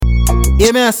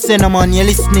You may say no man, you're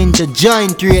listening to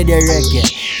Joint Radio Reggae.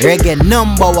 Reggae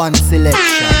 #1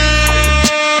 selection.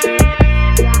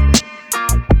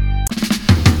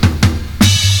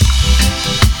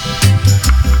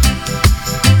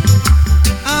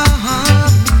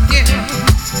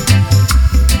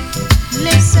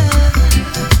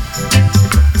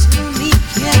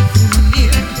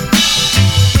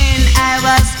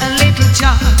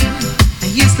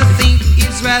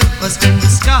 Was in the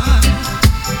sky.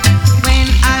 When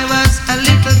I was a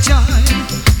little child,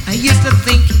 I used to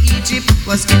think Egypt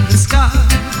was in the sky.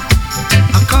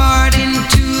 According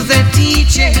to the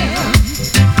teaching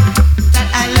that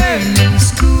I learned in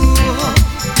school,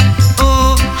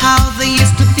 oh, how they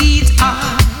used to beat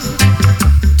us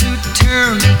to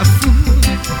turn a fool.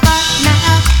 But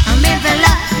now I'm in the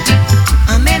light,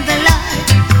 I'm in the light,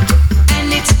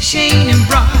 and it's shining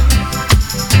bright.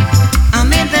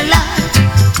 I'm in the light,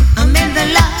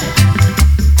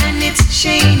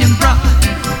 shining bright.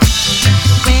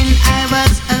 When I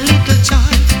was a little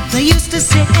child, they used to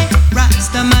say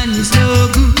Rastaman is no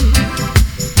good.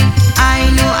 I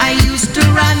know I used to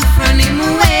run from him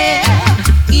where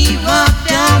he walked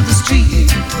down the street.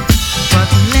 But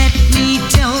let me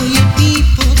tell you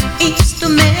people, it's the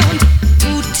man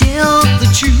who tell the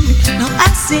truth. Now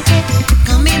I say,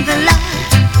 come in the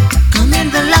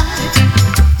light,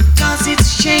 'cause it's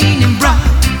shining bright.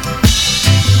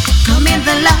 Come in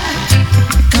the light,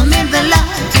 come in the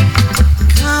light,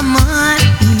 come on,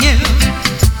 yeah.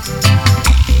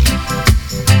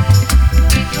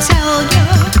 Tell you,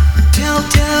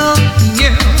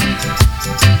 yeah.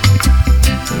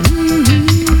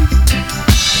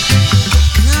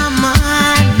 Come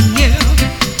on, yeah.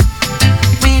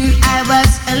 When I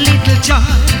was a little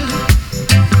child,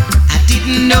 I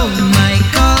didn't know my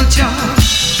culture.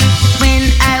 When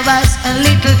I was a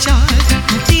little child,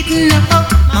 I didn't know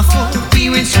my folk. We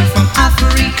went straight from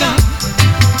Africa.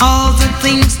 All the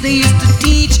things they used to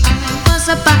teach I was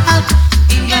about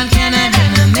England, Canada,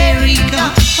 and America.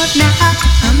 But now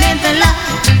I'm in the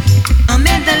light, I'm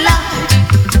in the light,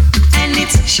 and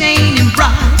it's shining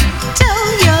bright. Tell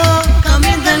you, come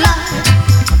in the light,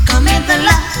 come in the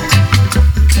light,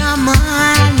 come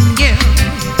on, yeah.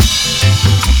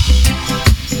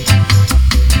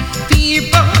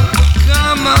 People,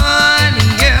 come on,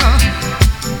 yeah.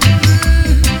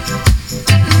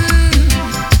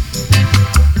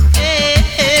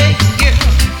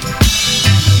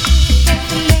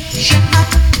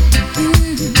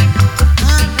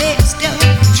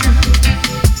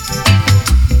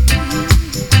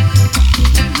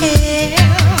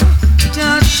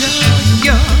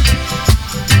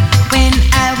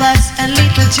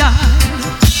 Child,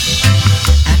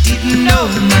 I didn't know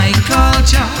my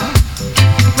culture.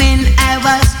 When I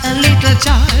was a little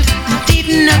child, I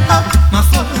didn't know my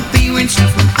folk. We went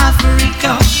straight from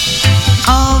Africa.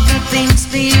 All the things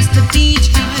they used to teach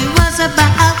I was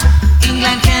about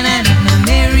England, Canada, and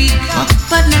America.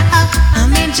 But now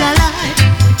I'm in July,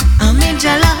 I'm in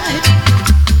July,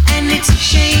 and it's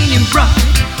shining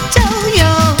bright. Tell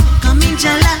you, come in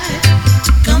July,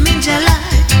 come in July.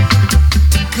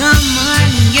 Come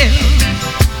on, yeah.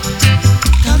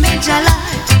 Come in July,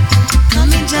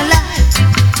 come in July,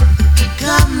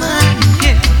 come on,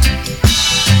 yeah.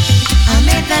 I'm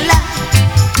in the light,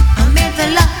 I'm in the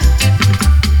light,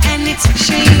 and it's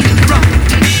shining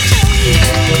bright.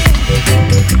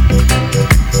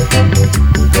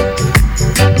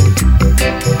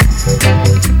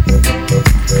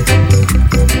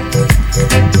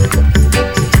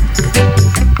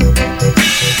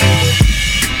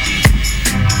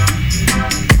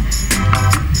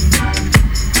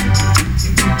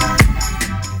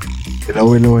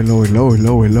 Hello, hello, hello, hello,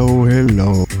 hello, hello,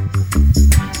 hello.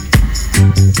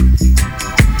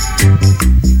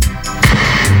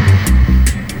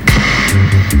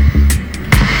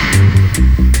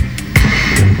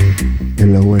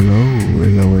 Hello, hello,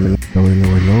 hello, hello, hello,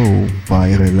 hello,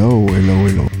 fire, hello, hello,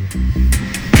 hello.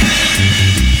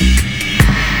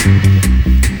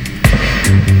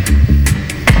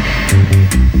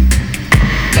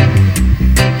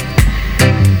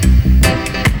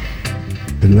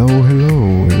 Hello, hello,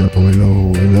 hello, hello,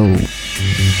 hello.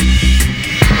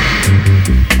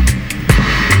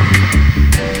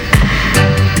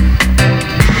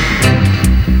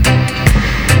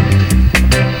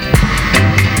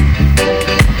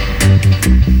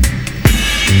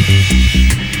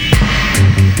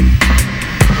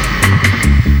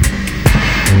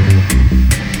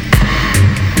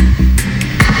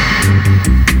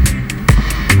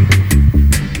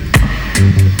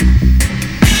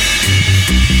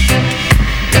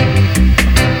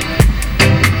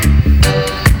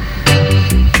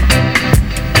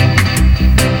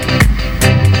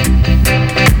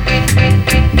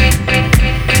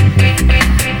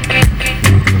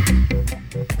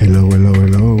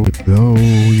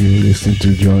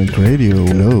 Joint Radio.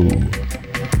 Hello.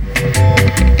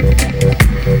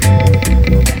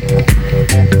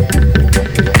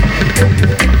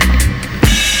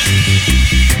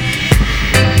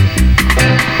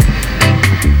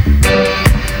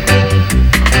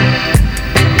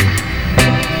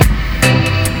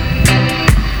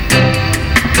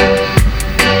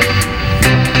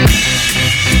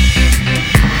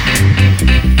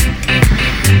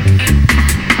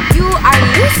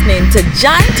 To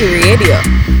Joint Radio.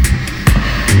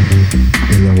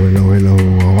 Hello, hello, hello.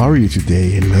 How are you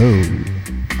today? Hello.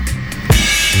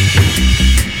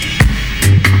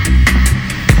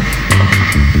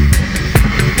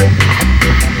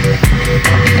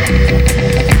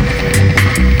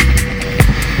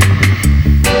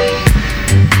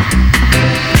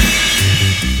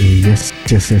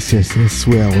 Yes.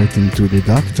 We are waiting to the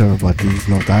doctor, but he's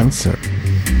not answer.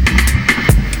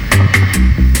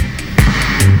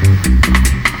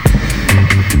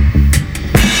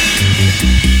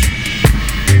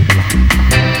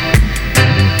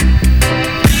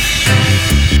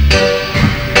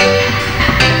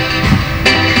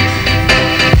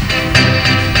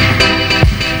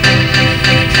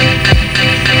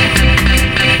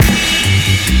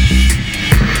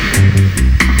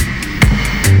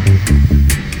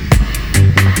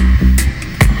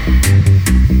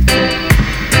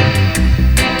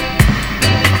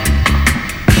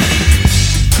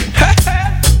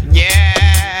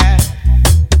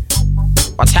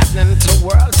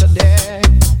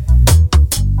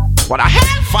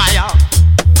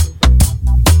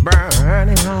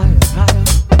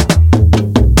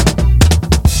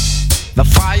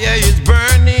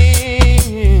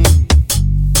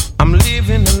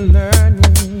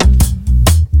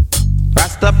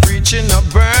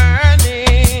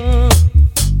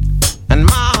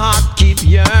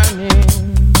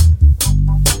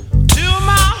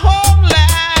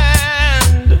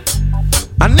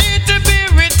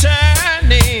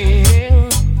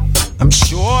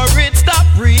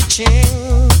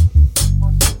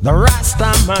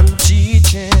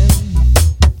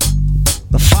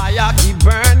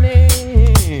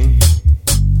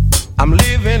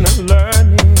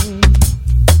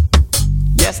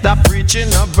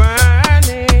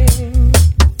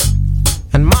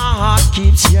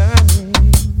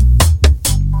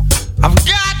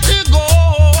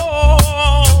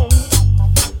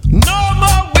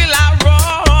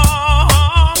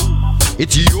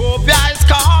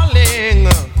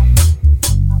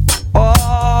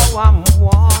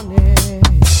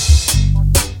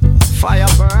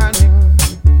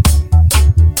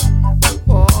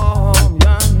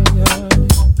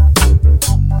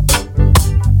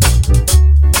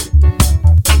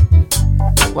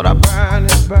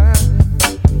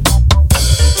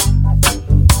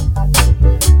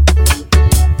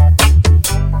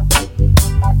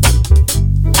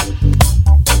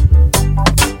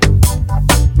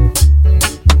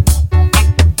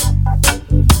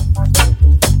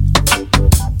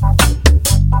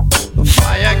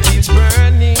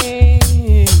 Burning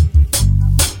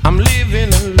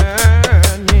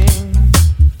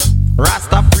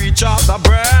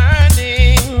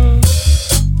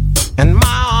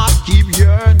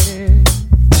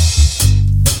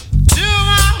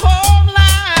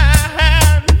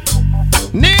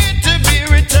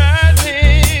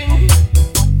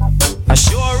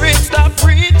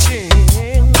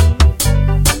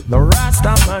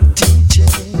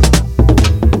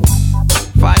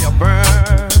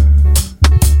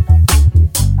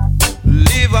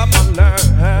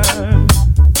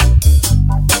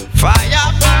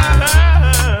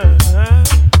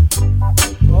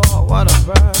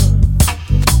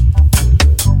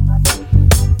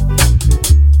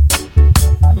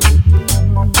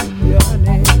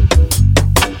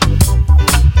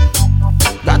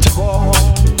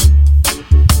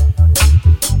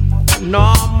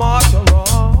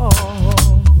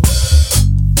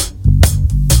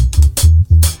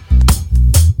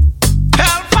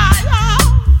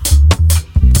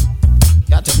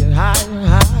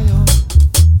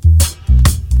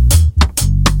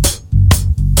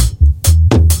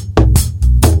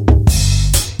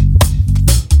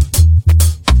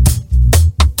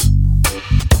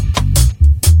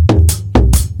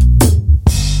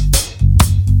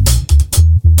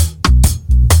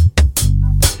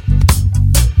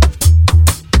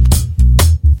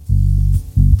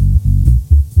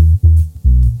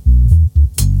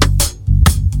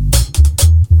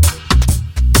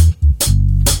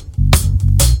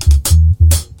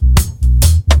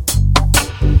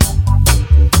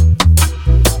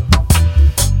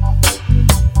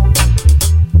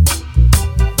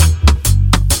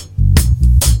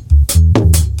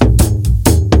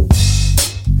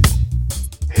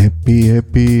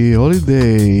happy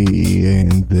holiday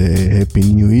and happy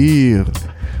new year.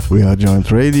 We are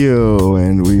Joint Radio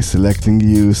and we're selecting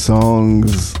you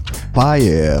songs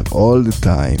fire all the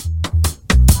time.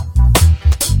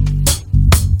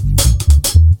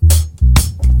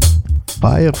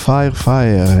 Fire, fire,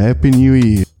 fire, happy new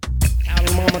year.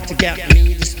 Tell mama to get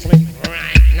me this plate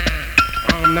right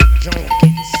now. I'm not drunk,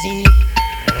 see?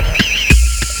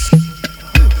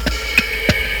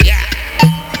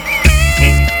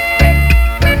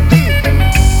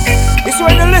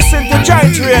 When you listen to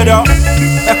Giant Radio.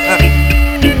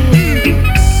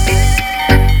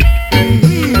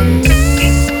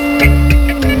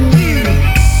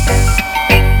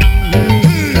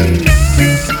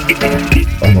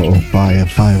 Oh, fire,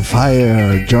 fire,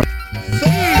 fire. John.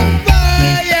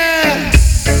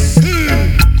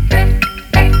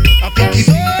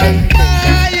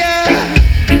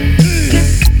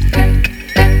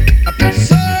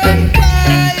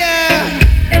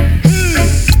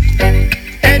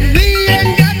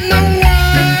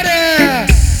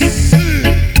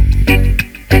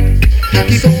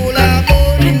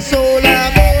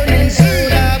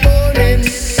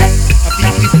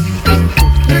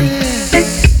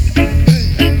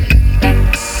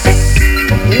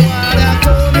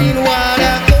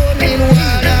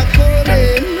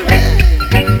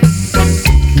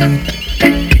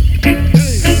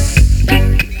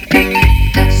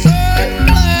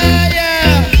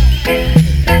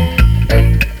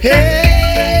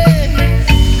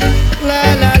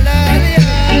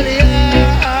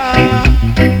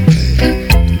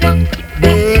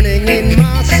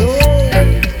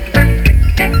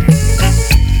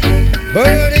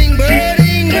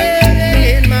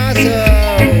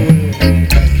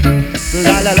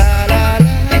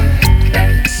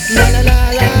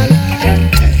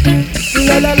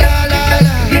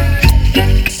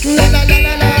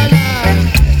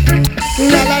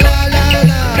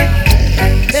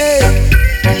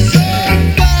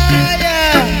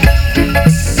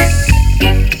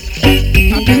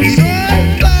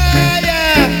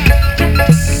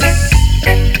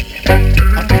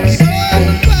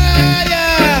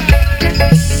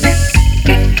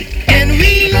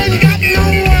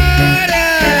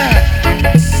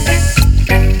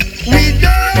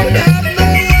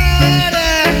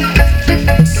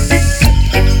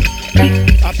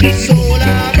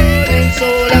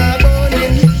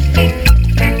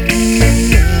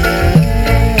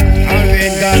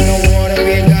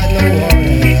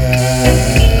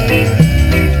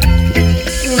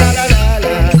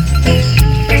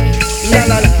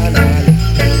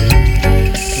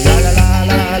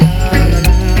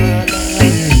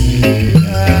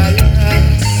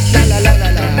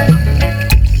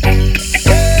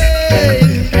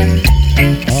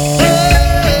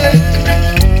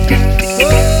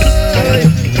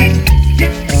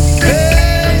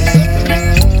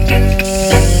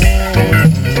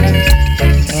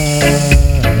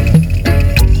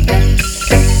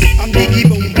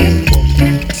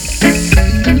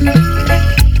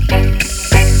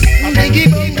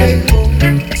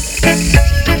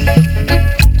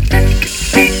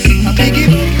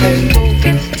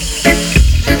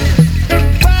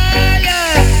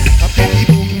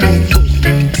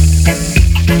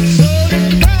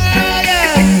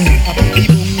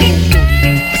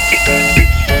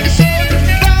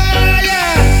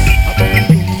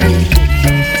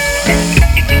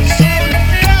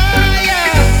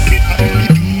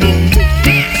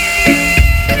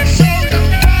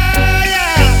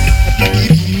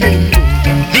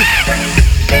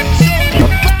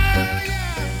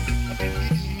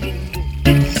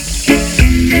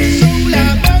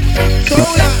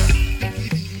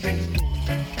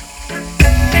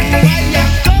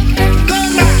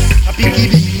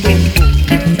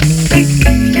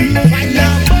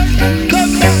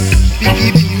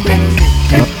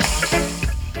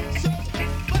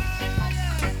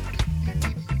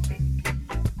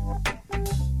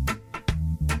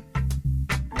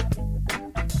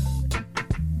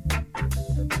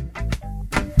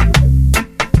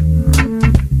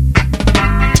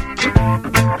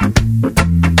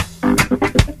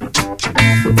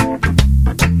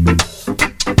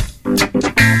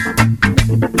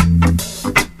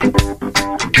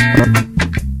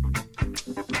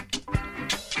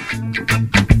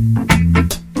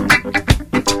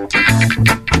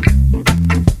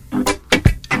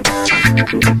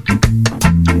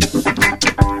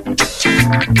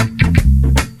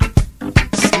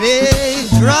 Slave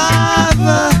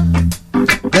driver,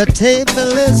 the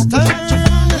table is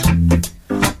turned.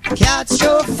 Catch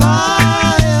your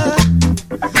fire,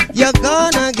 you're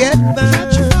gonna get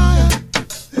burned.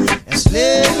 A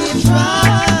slave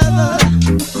driver,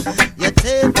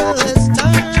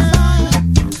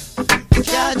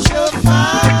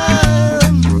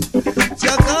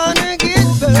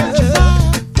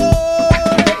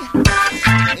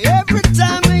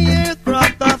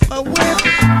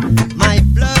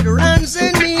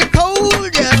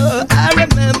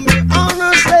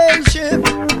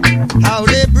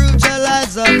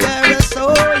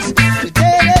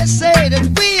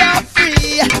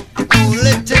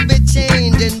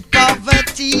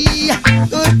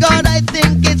 Good God, I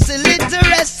think it's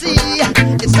illiteracy.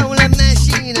 It's only a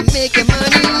machine to make your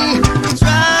money.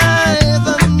 Drive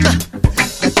 'em,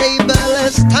 the table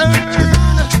is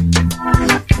turned.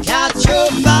 Catch your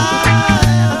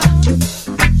fire,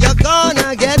 you're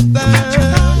gonna get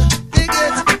burned. Dig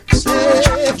it,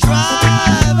 slave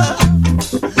driver,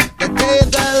 the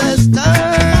table is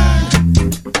turned.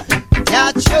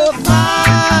 Catch your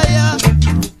fire,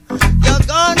 you're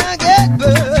gonna get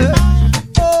burned.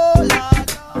 Oh Lord.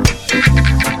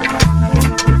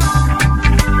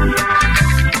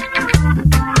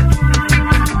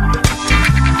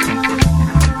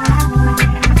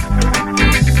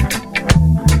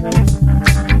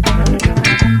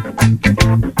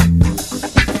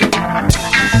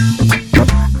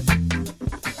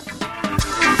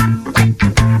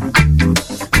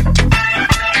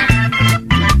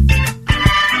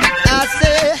 I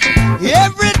say,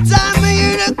 every time I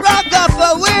hear the crack of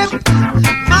a whip,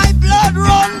 my blood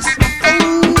runs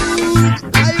cold.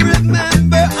 I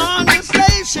remember on the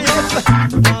slave ship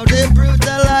how they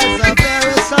brutalize our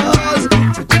very souls.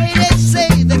 Today they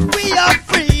say that we are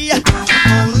free,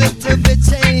 only to be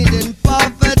chained in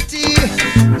poverty.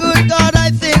 Good God, I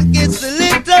think it's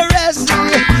illiteracy.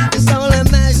 It's only a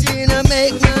machine to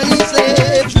make money.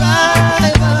 Slave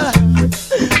driver,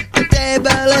 the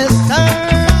table is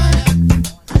turned.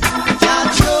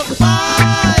 Catch your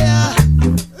fire,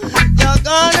 you're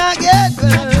gonna get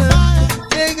burned.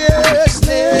 Bigger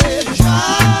slave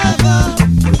driver,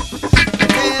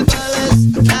 table is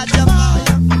catch your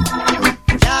fire,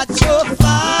 catch your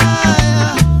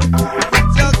fire,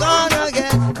 you're gonna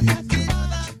get burned.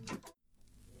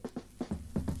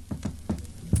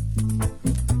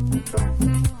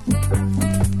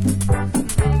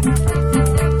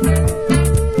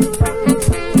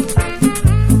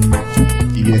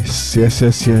 Yes, yes,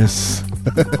 yes, yes.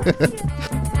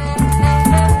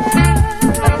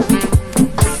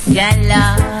 Your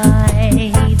light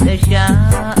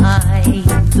shines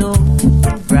so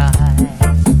bright.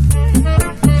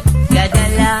 Got a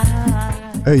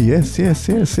light. Yes, yes,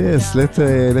 yes, yes. Let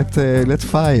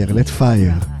fire, let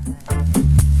fire.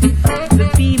 The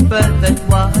people that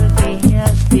walk in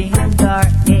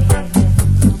darkness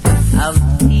have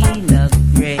seen a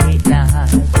great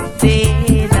light.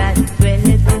 They that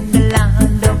dwelleth in the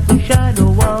land of the shadow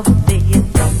of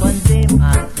death, upon them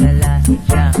as the light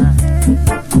shines.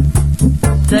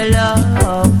 The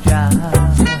love Jah,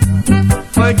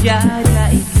 for Jah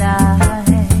is light.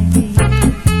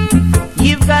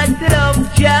 You've got to love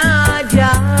Jah,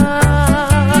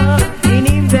 Jah. In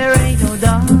him there ain't no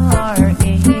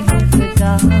darkness at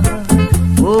all.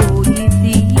 Oh, ye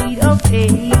seed of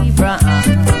Abraham,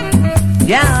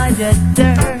 Jah the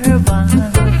servant.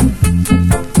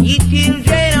 Ye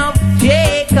children of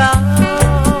Jacob,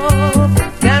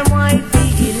 can wipe the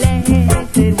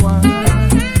elected one.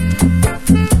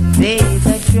 They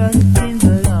that trust in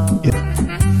the Lord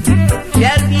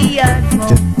shall be as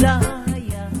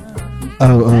Messiah.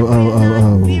 Oh.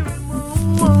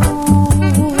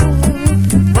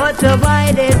 But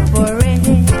abided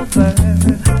forever.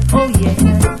 Oh yeah.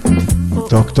 Oh,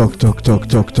 Talk.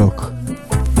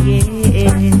 yeah.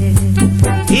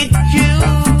 It's true.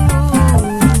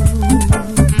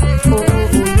 Oh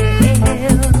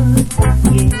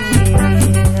yeah.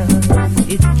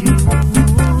 It's true.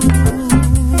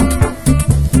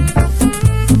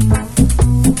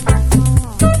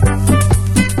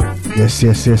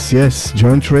 Yes.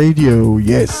 Joint radio,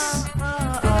 yes.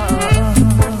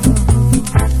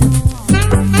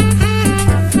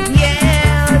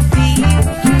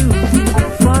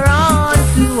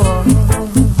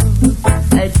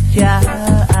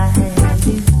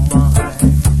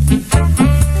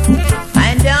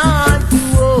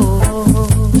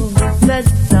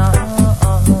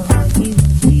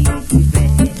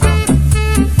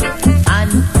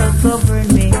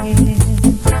 Government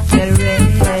shall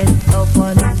rest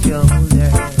upon his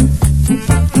shoulders.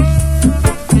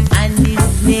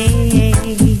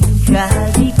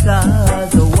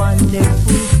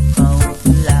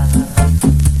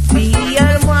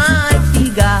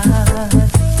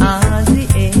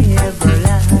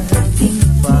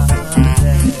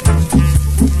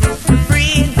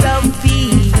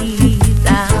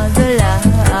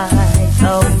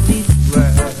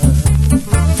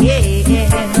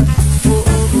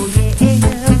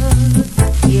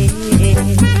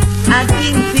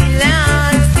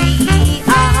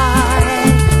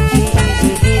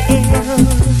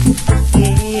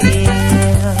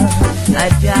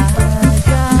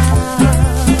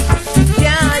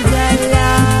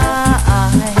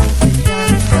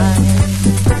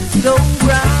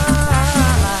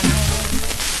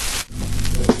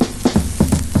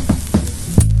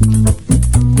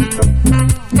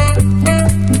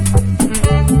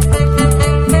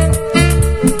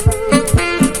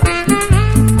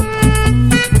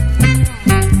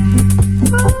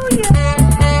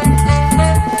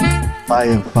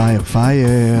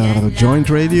 Fire, Joint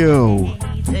Radio.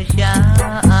 The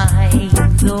shine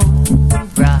so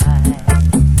bright.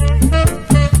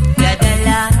 That the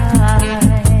light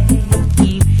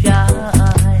keep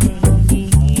shining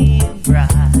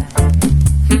bright.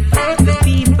 The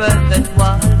people that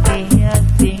walk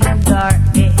in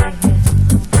darkness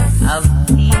have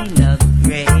seen a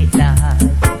great light.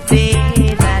 They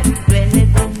that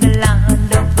dwelleth in the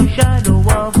land of the shadow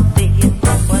of death,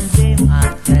 upon them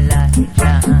hath the light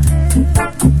shine.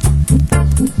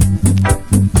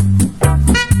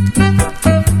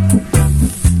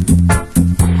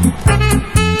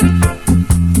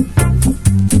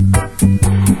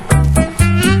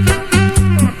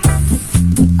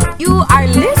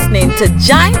 To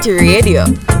Giant Radio.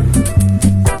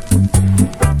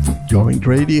 Joint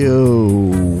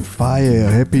Radio,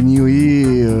 Fire, Happy New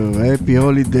Year, Happy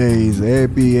Holidays,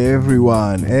 Happy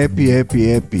everyone, Happy, happy,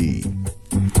 happy.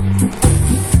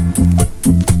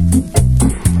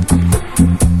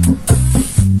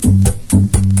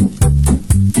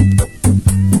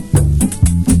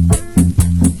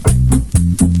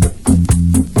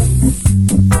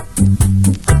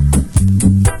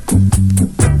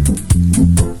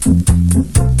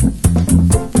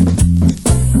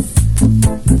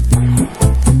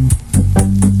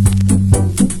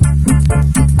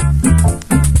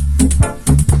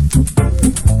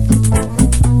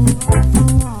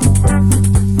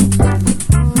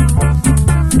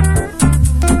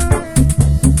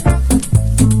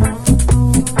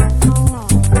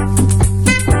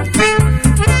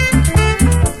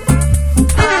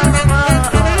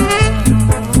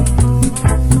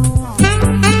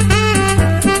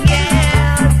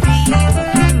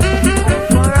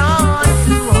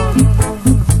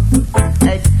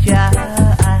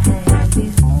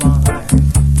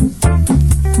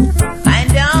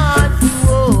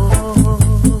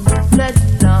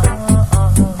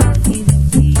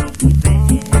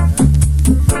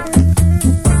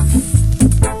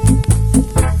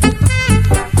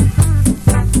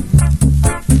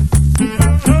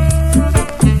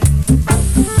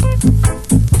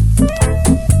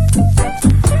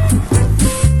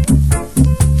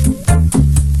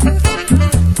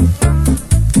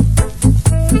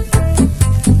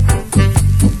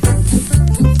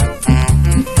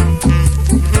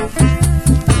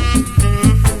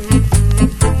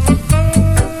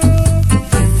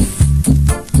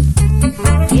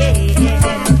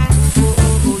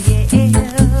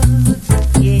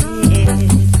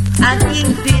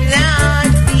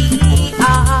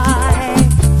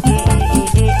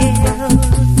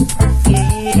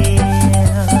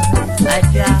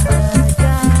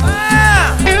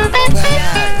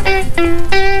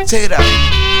 Take it out.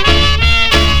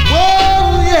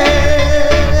 Whoa, yeah.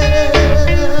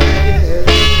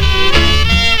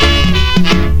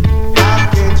 I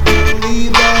can't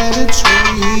believe that it's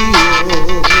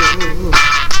real.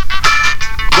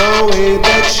 The way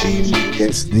that she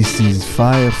Yes, this is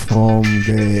Fire from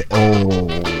the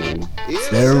old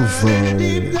server.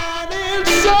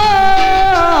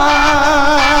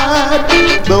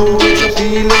 Though it's a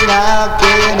feeling I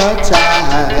cannot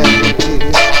tie.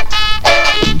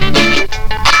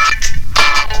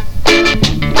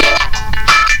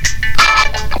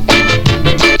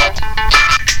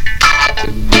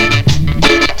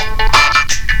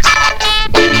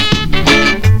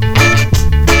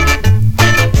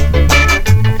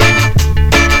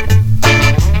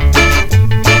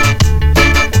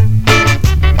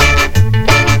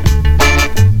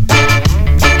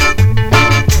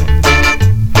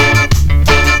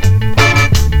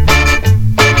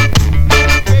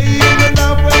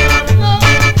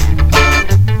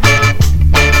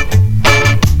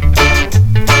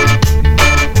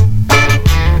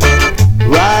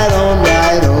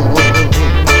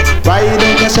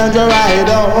 Cassandra, ride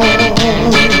on,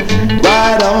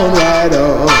 ride on, ride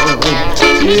on.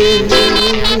 Yes,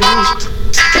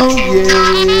 oh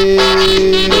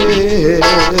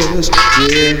yes,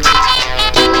 yeah.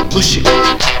 Push it.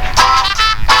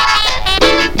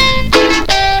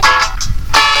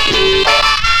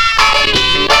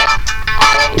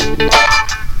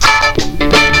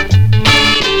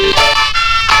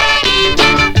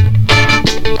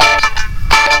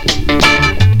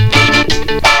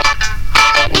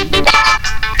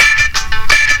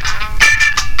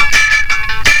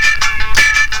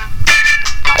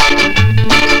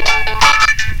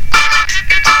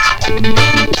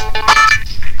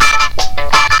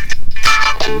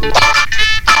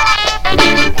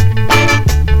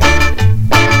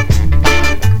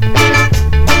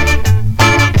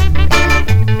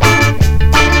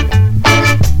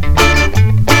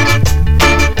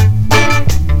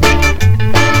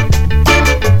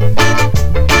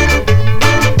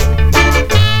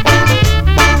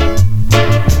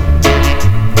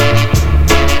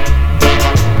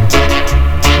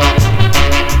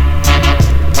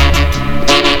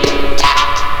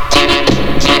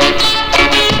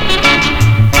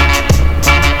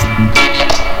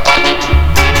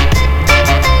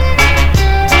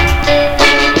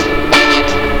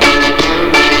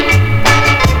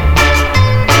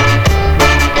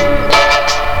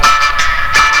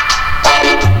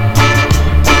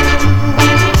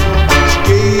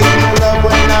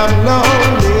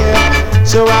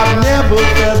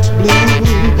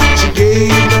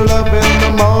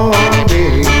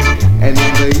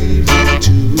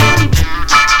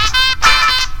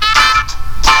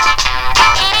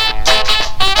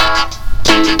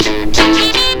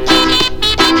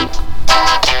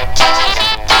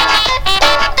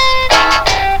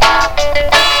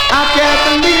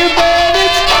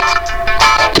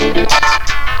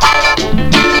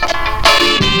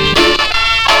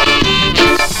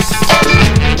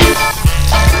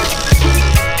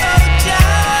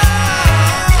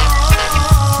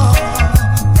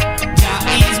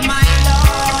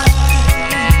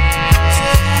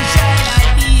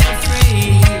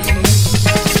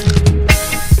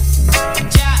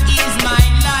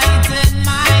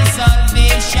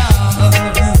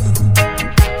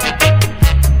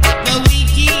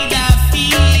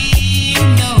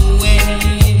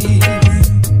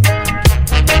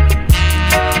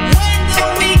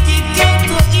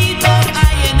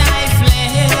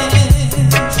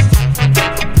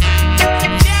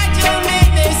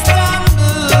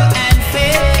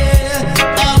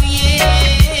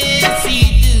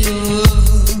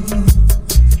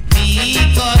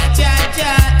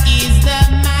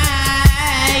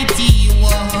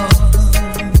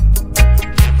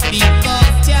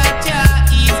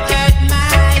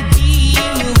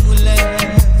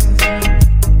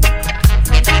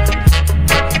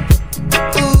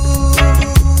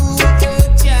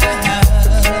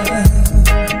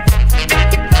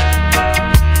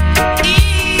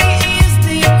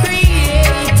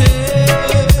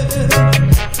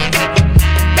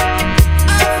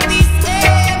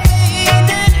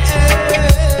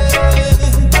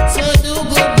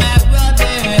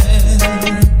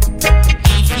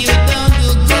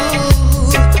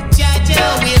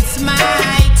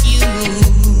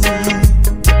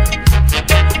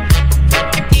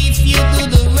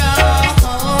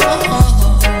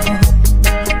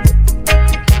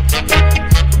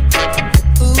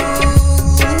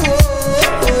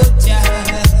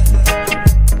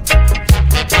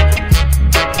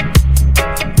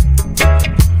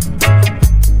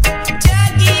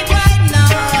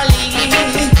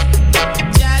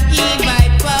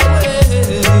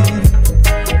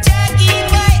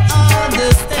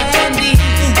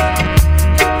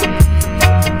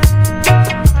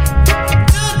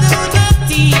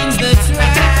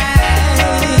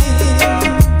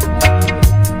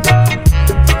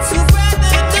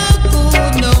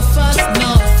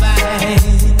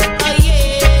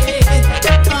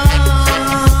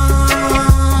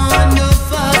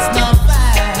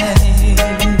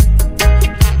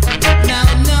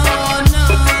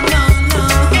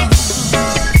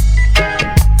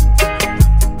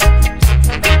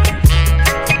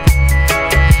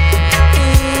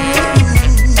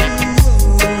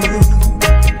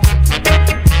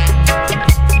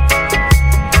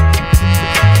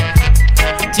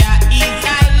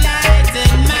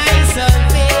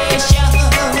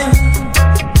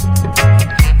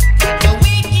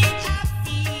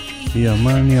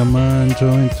 Yaman,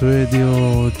 Joint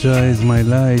Radio, Jah is my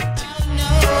light.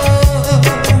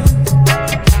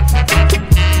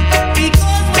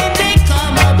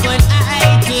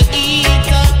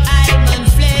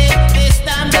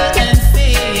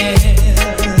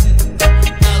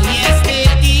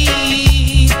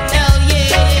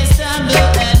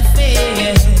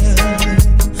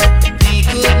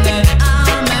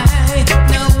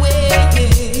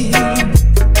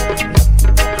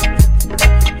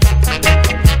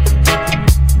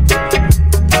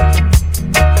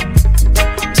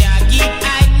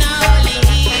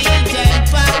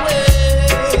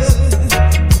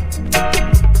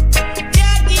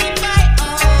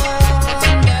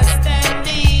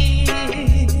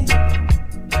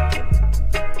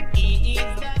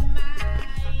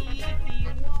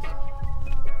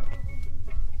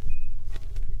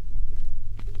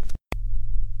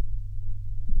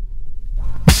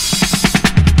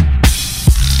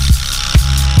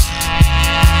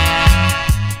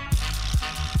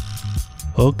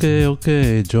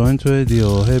 Okay, Joint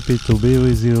Radio, happy to be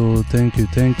with you, thank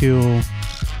you.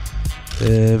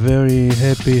 Very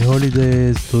happy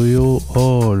holidays to you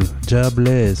all, Jah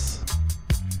bless.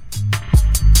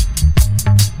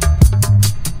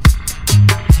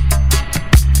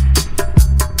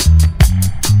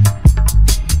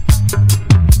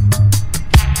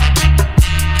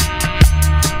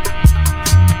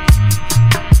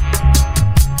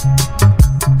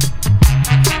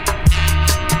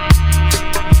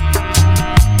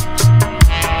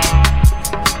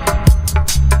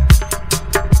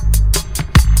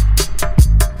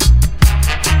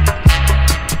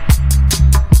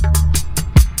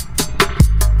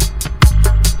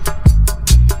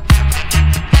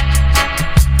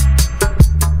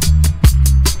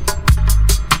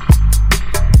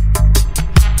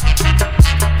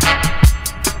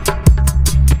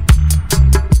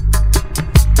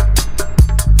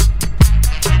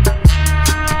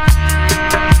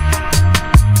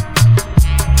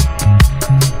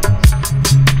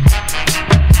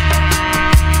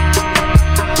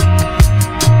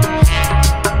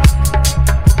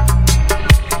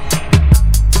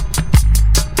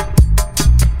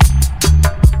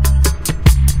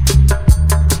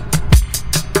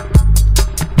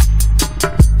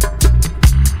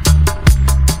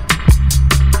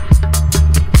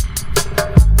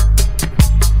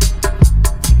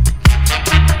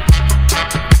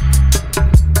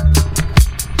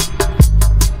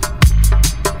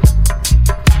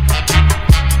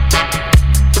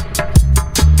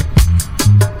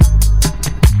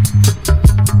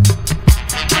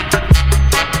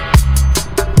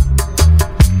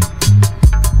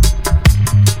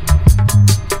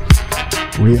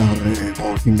 We are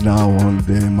working now on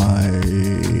my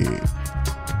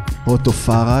Otto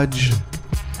Farage,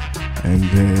 and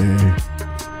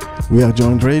we are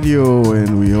Joint Radio,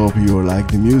 and we hope you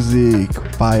like the music,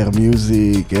 fire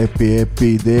music.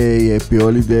 Happy day, happy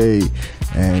holiday,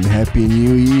 and happy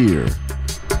new year.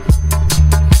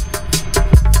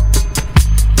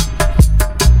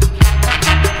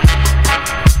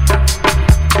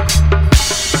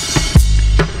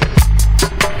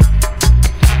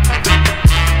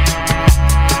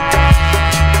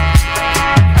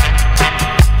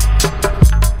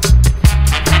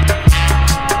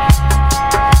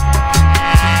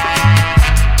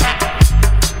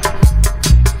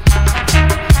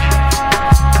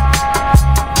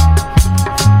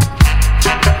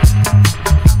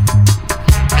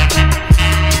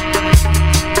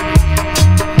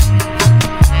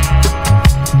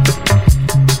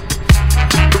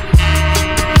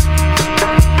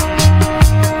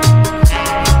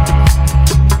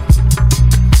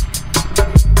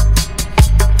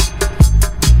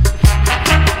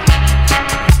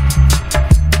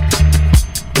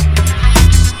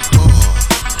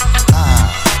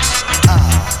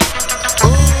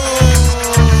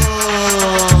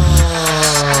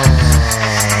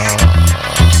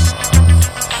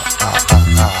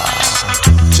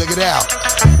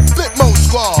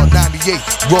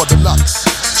 Raw Deluxe,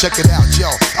 check it out, yo.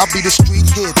 I'll be the street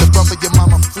kid, the brother your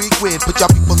mama freak with. Put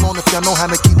y'all people on if y'all know how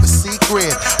to keep a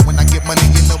secret. When I get money,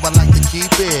 you know I like to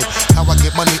keep it. How I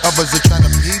get money, others are trying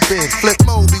to peep it. Flip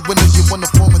mode, be winners you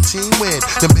wanna form a team with.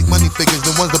 The big money figures,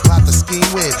 the ones that plot the scheme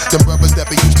with. The brothers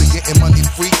that be used to getting money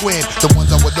frequent. The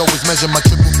ones I would always measure my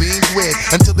triple beams with.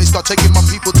 Until they start taking my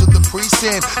people to the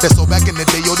precinct. That's so back in the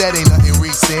day, yo, that ain't nothing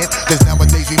recent. Cause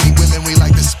nowadays we meet women we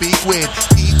like to speak with,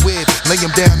 eat with, lay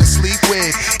them down and sleep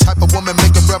with. Type of woman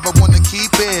make a brother wanna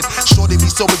keep it. Shorty be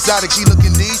so exotic, she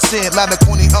looking decent. Lot of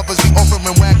corny others be offering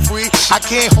whack free. I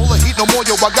can't hold her heat no more,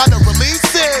 yo, I gotta release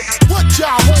it. What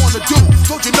y'all wanna do?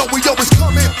 Don't you know we always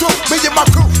coming through?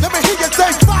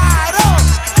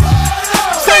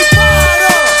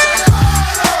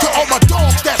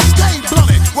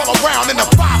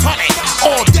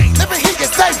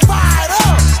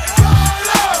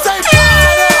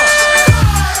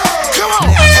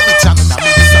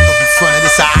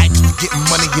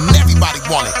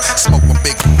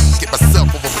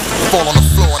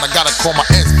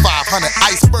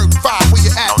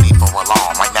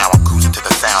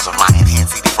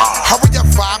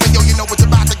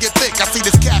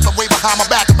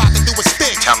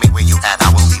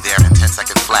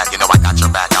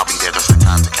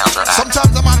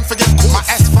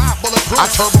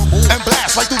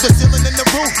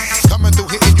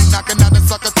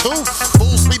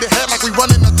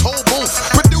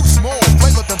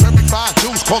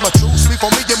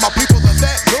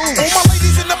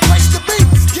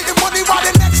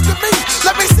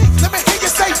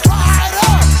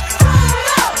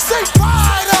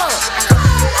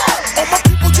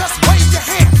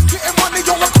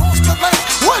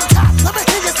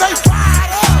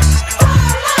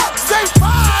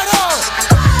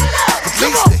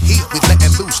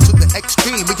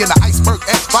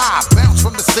 vibe, bounce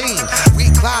from the scene.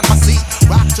 Recline my seat,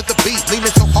 rock to the beat,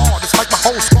 leaning so hard, it's like my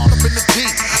whole squad up in the Jeep.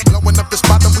 Blowing up the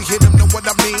spot and we hit them, know what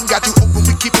I mean. Got you open,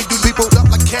 we keeping you people up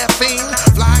like caffeine.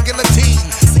 Flying guillotine,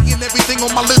 seeing everything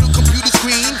on my little computer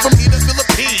screen. From here to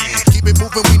Philippines, keep it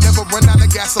moving, we never run out of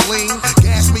gasoline.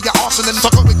 Gas me your arson and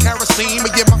suck up with kerosene.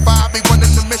 But yeah, my vibe be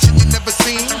running the mission you never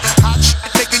seen. Hot shit,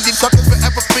 taking you suckers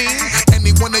forever fiend.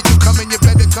 Any one of you coming, you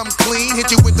better come clean.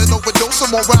 Hit you with an overdose, some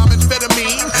more rhyme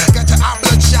amphetamine. Got your eye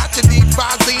bloodshot, you need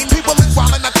Visine. People is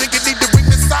wildin', I think you need to ring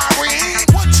the siren.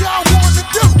 What y'all wanna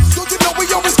do? Don't you know we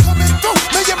always coming through?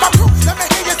 Me and my crew, let me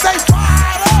hear you say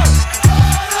fired up.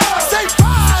 Say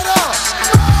fired up.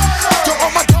 To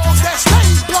all my dogs that stay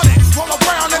blooded, roll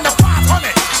around in the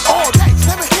 500 all day.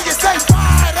 Let me hear you say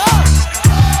fired up.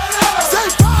 Say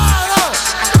fired up.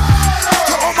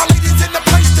 To all my ladies in the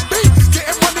place to be,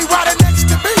 getting money right next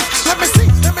to me. Let me see,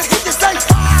 let me hear you say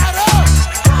fired up.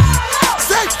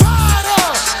 Say fired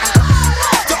up.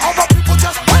 To all my people,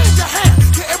 just wave your hand,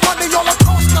 getting money all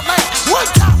across the land. One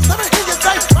time, let me hear you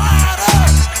say fired up.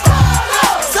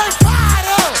 Say fired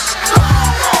up.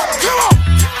 Come on.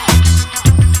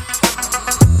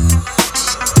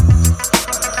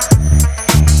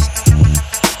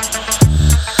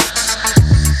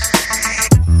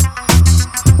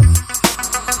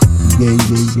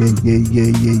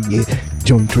 Yeah.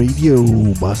 Joint Radio,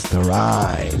 Busta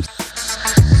Rhymes.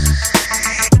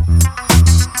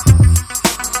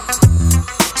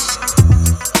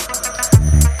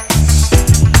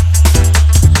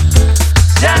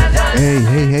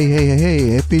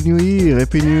 Hey, Happy New Year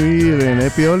and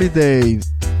Happy Holidays.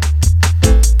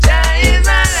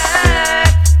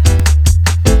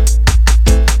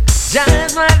 Jah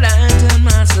is my light and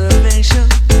my salvation.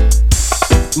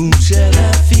 Whom shall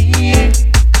I fear?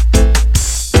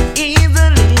 He's the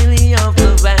lily of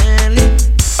the valley,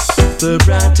 the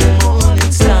bright and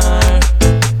morning star.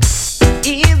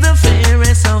 He's the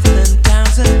fairest of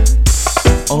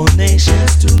 10,000, all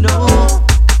nations to know.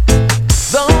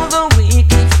 Though the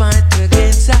wicked fight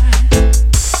against I,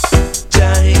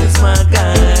 Jah is my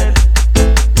God.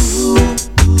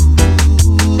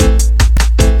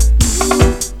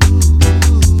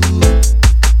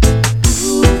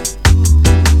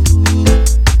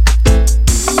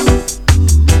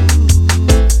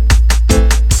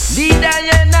 Lead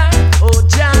Diana, oh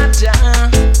Jah Jah,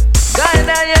 guide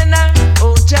Diana,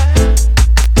 oh Jah.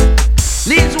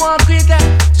 Please walk with her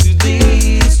to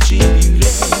these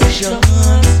tribulations.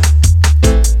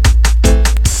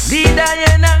 Lead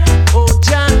Diana, oh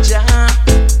Jah Jah,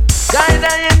 guide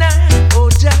Diana, oh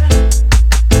Jah.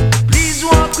 Please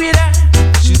walk with her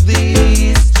to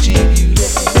these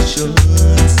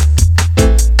tribulations.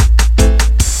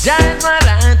 Jah is my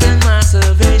light and my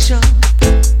salvation.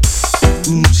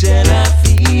 Whom shall I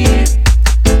fear?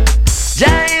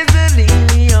 Jah is the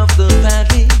lily of the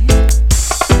valley,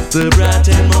 the bright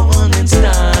and morning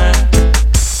star.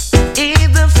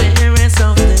 He's the fairest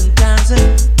of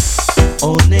 10,000,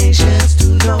 all nations to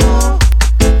know.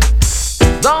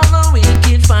 Though the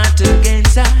wicked fight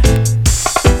against I,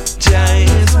 Jah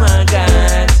is my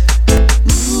God.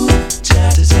 Ooh,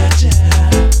 Jah, Jah, Jah.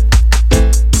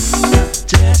 Ooh,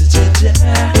 Jah, Jah,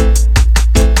 Jah.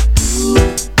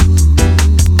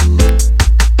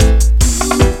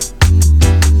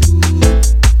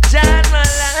 Jah my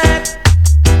light,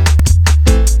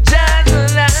 Jah my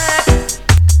light,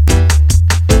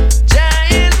 Jah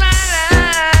is my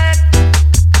light,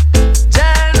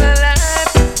 Jah my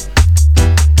light.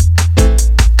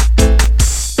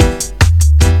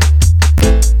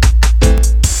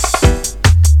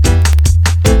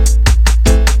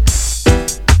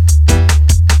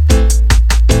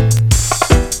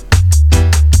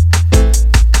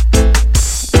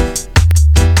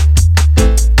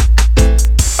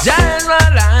 Jah is my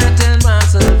light and my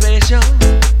salvation.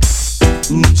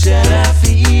 Whom shall I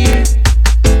fear?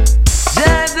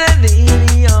 Jah is the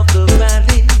lily of the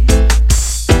valley,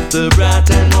 the bright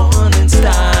and morning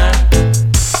star.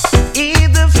 He's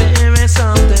the fairest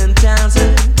of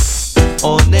 10,000,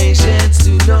 all nations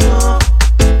to know.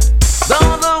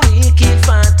 Though the wicked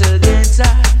fight against I,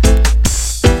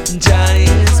 Jah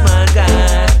is my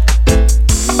God.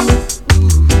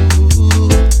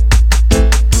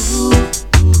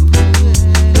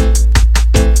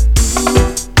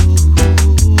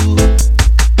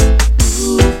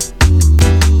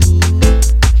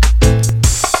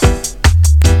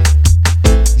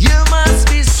 You must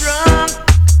be strong.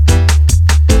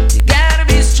 You gotta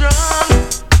be strong.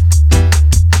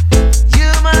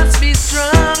 You must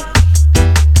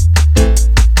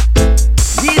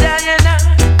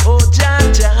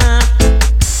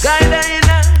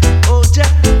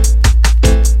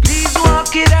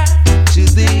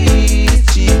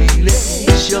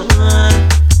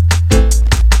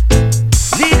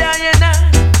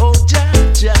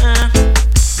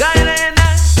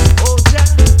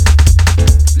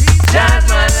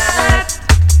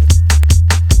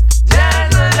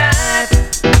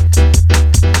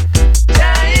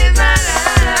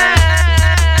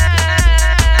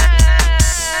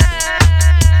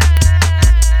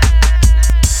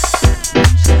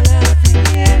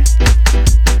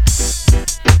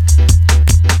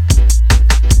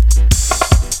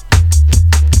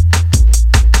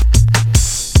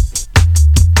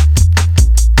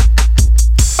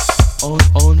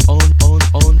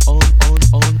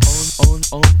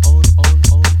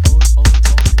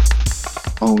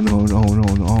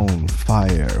On.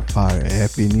 Fire.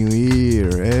 Happy New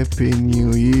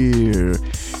Year.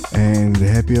 And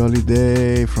happy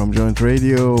holiday from Joint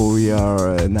Radio. We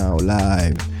are now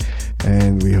live.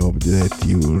 And we hope that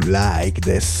you like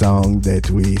the song that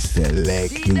we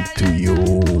selected to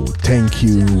you. Thank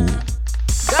you.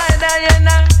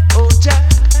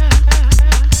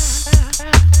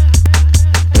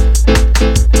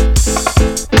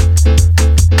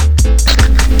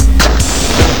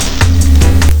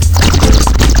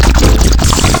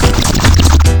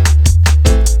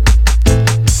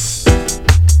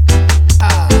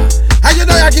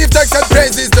 Give thanks and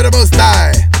praises to the Most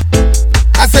High.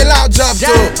 I say loud job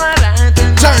to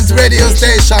Joint Radio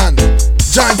Station,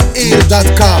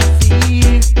 jointear.com.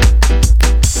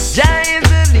 Jah is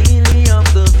the lily of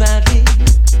the valley,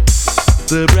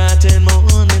 the bright and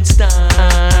morning star.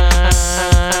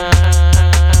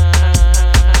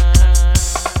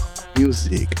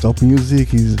 Top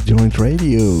music is Joint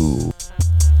Radio.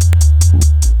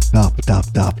 Top.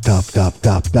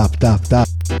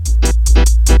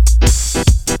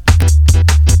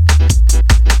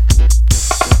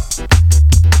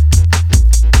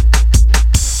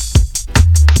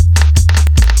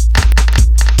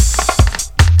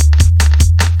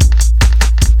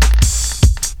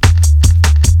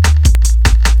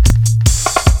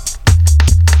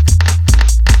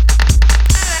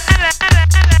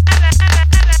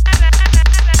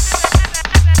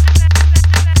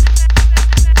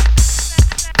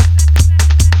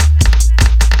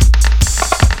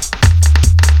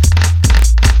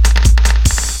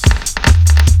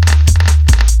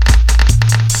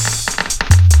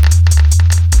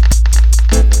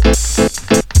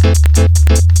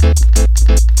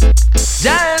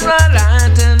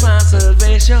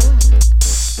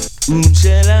 Whom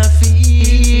shall I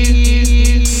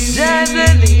fear? Jah the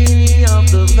lily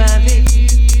of the valley,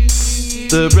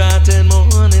 the bright and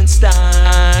morning star.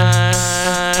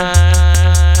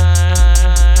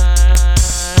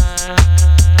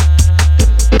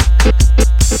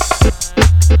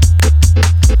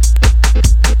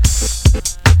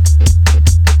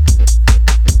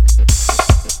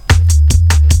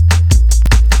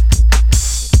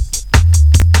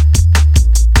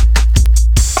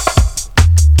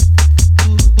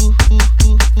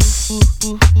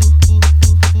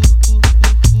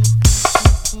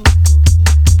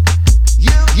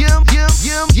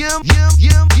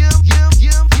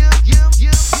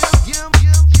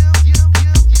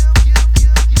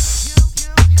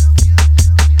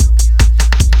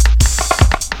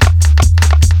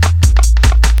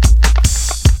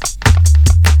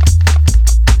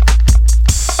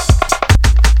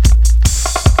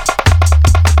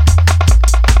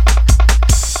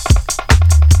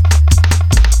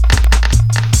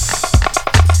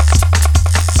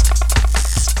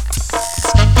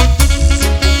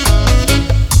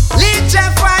 Lit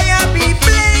your fire.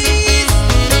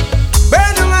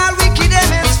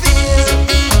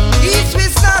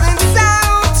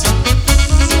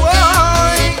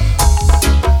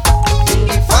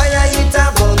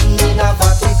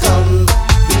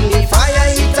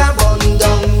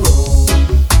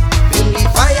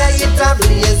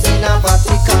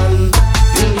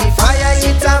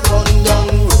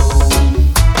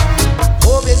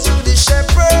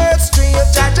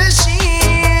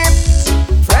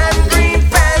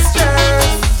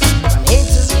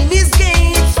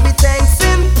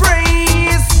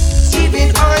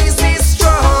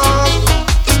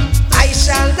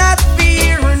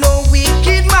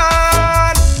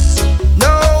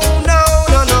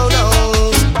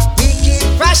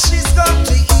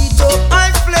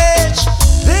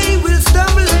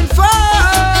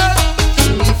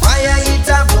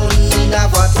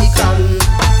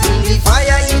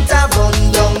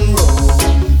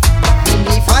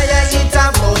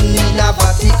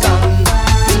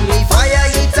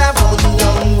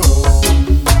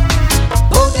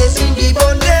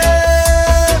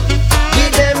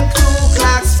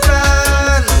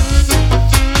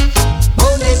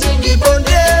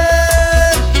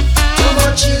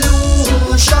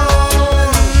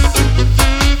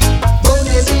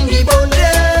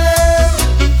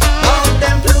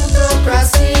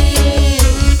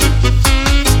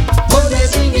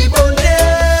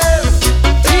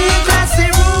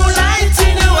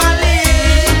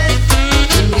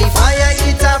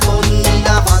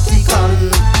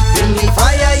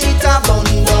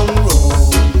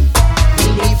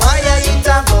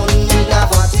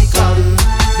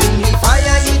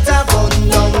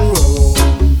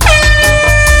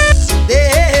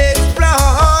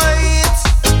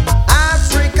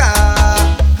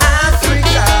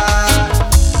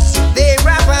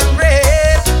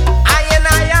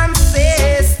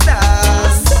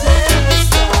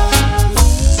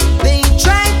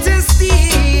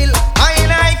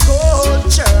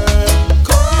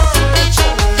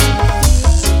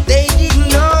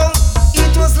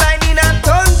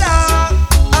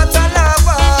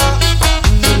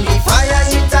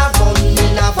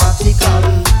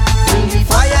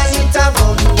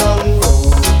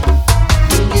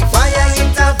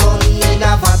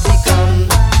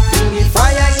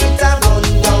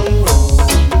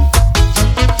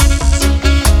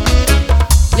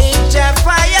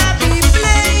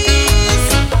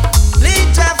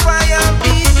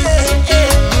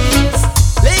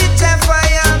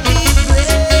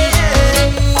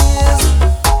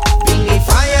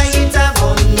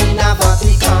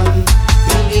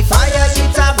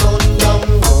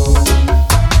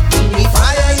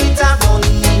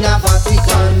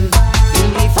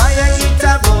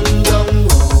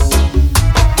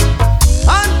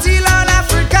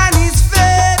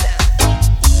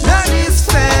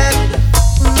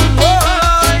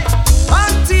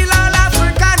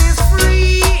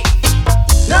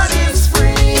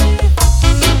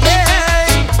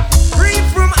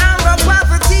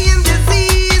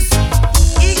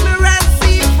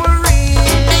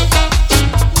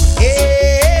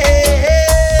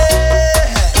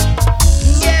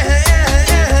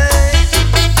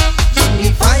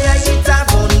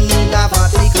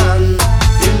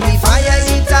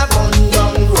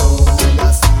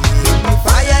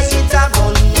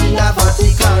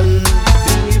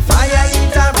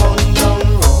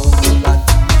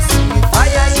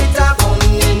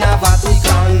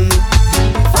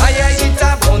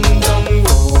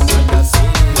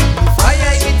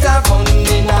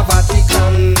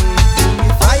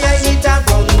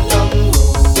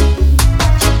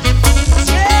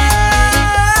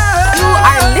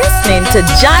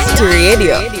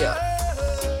 Radio.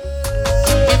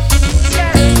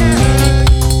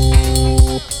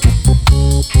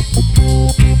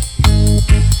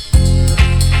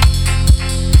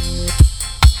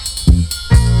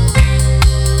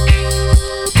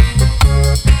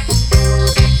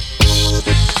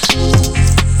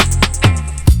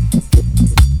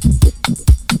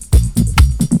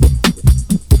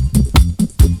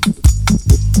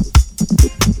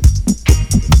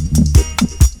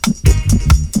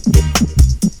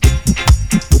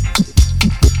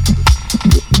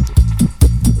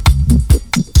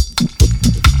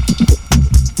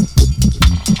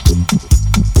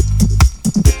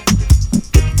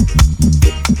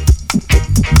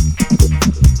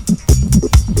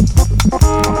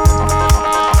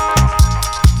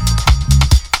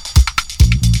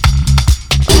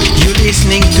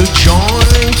 Listening to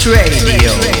Joint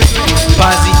Radio,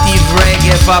 positive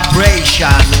reggae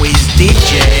vibration with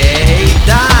DJ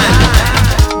Dan.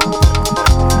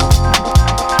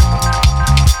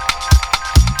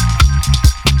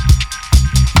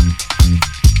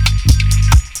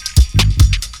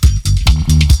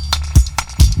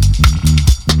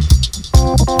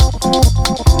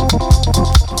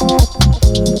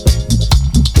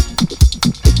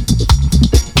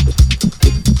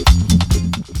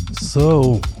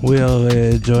 So, we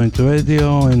are Joint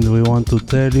Radio and we want to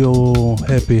tell you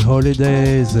happy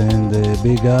holidays and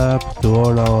big up to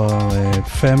all our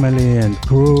family and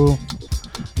crew.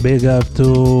 Big up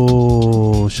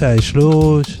to Shai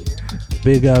Shlush.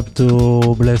 Big up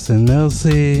to Bless and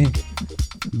Mercy.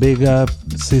 Big up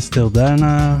Sister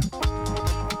Dana.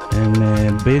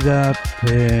 And big up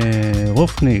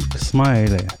Rufnik,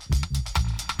 Smile.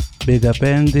 Big up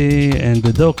Andy and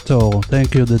the Doctor.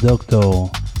 Thank you, the Doctor.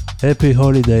 Happy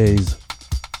holidays.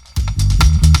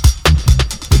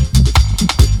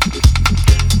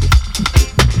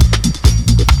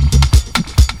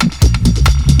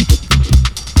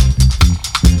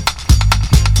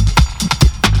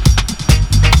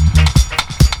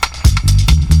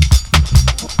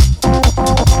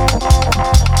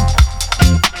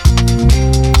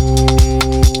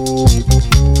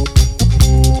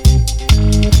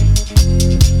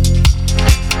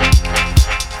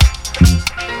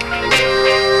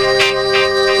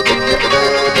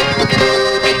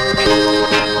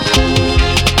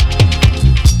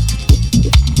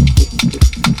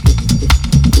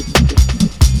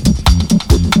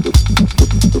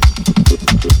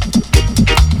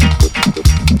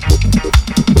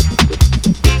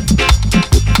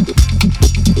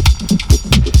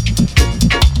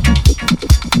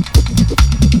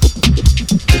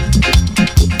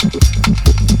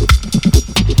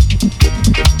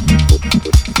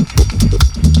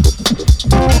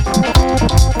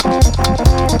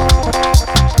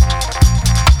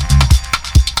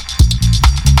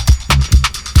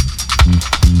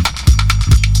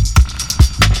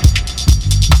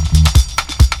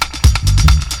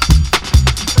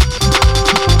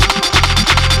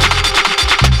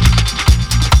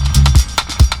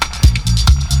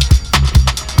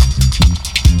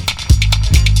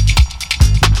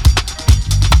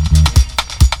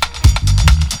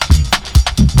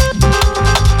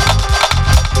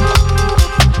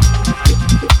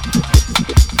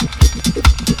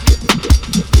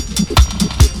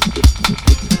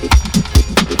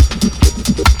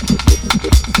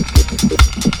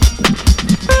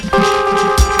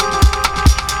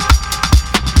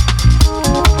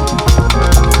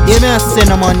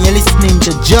 Cinnamon, you're listening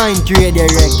to Joint Radio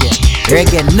Reggae.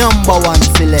 Reggae #1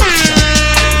 selection.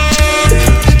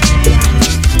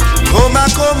 Coma,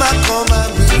 coma, coma,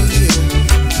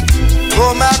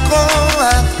 coma,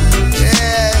 coma,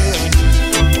 yeah,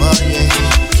 oh yeah.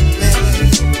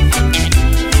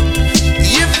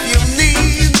 If you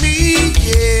need me,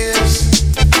 yes,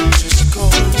 just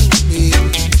call me.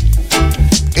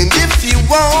 And if you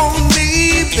want me,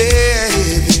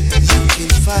 baby, you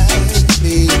can find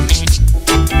me.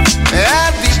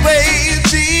 I'll be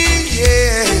waiting,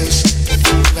 yes,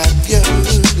 I'm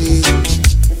yearning.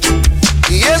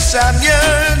 Yes, I'm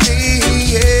yearning,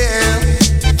 yeah,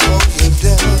 oh, you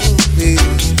tell me.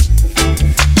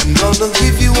 I'm gonna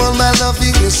give you all my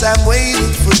loving, yes, I'm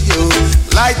waiting for you.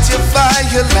 Light your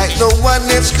fire like no one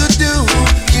else could do.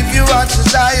 Give your heart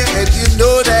desire and you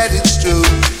know that it's true.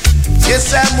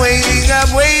 Yes, I'm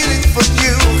waiting for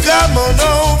you. Come on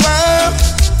over,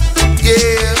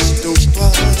 yes, don't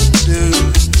wonder.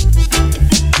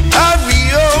 Hurry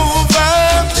over,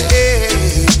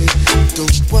 baby,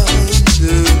 don't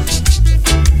wonder.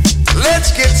 Let's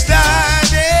get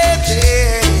started,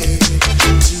 baby,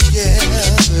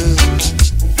 together.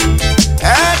 I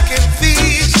can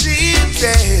feel it,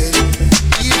 baby,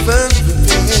 even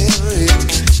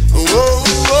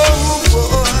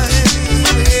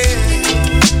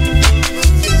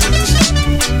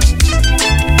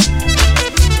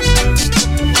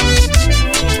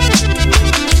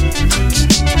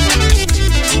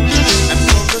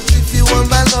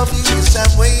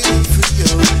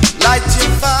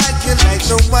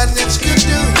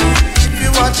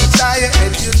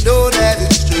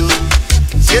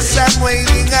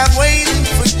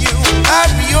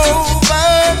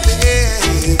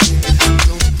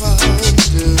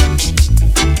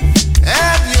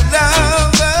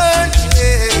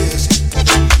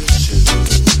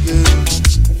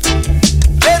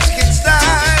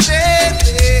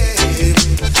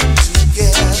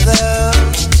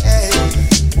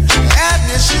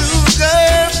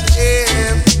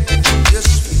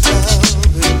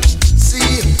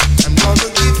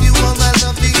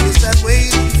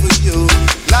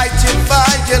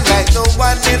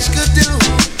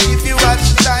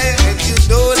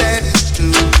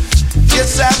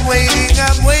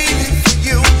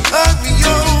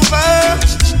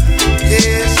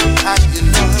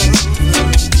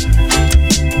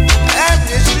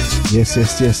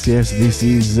Yes, this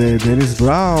is Dennis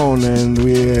Brown, and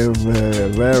we have a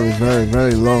very, very,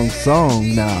 very long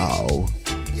song now.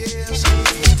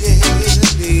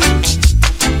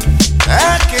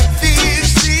 I can feel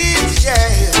it, yeah.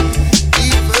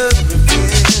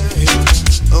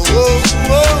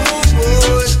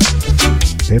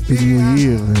 Happy New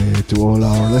Year to all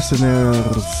our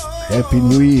listeners. Happy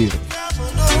New Year.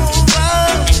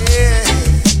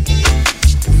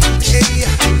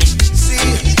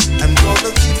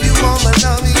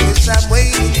 I'm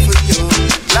waiting for you.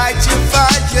 Light your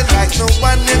fire like no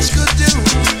one else could do.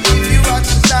 If you are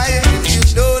desired, you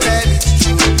know that it's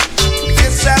true.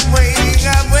 Yes, I'm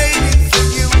waiting for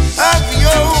you. I'll be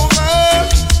over.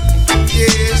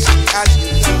 Yes, I'll be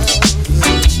love.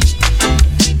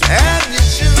 And your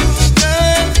sugar,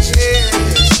 yes,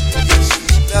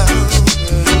 love.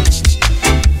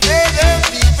 Better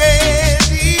be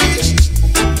ready.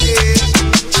 Yes,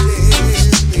 tell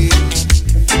me.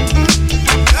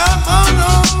 Come on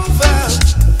over,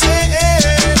 hey,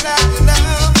 like a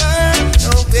lover,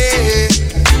 oh baby.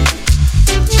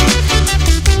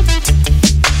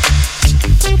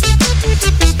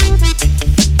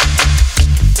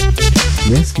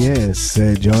 Yes,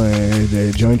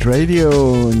 the Joint Radio,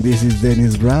 and this is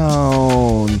Dennis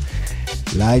Brown.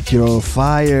 Light your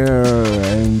fire,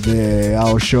 and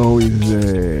our show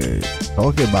is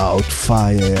talk about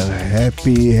fire.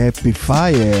 Happy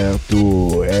fire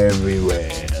to everywhere.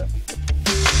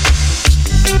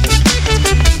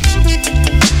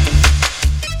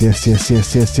 Yes.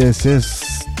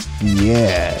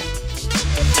 Yeah.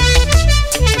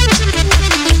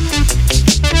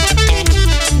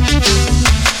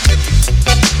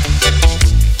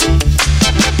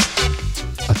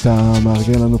 אתה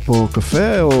מארגן לנו פה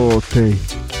קפה או תה?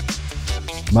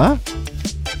 מה?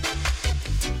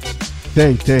 תה.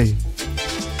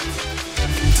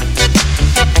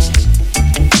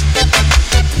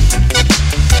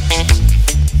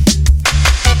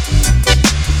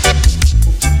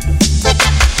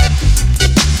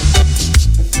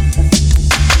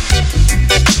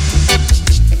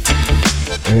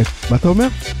 מה אתה אומר?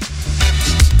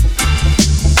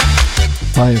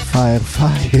 Fire,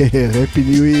 Happy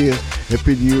New Year,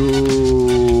 Happy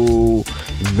New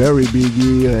very big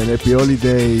year, and happy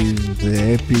holidays,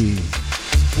 happy.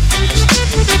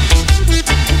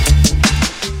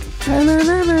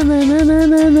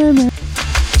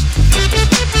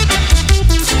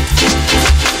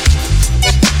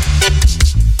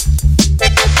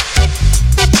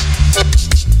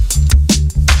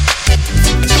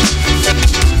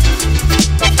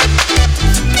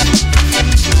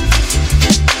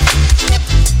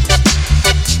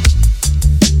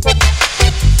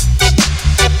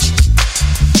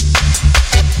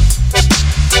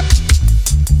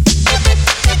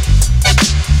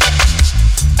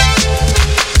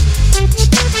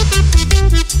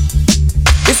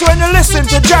 When you listen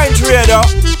to Giant Radio.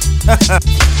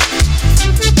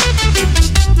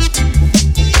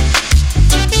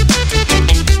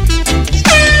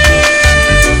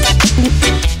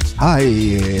 Hi.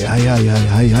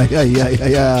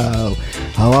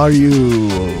 How are you?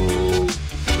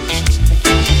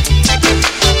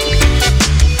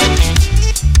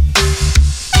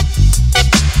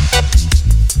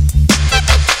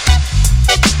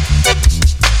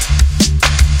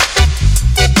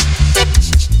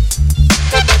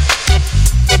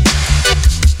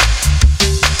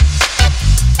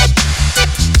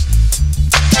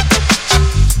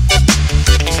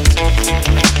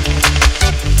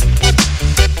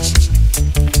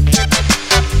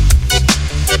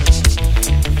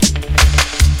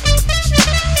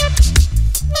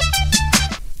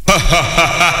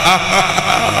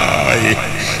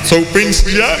 So Prince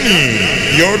Johnny,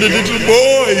 you're the little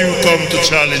boy who come to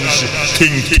challenge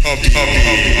King Tubby.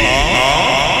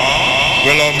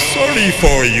 Well, I'm sorry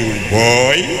for you,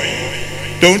 boy.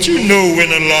 Don't you know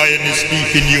when a lion is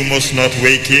sleeping you must not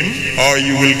wake him or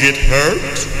you will get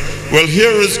hurt? Well,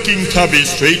 here is King Tubby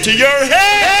straight to your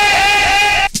head!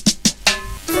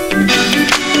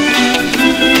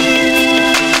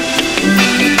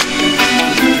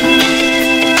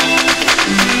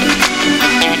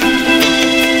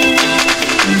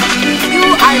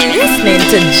 Listening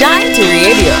to Giant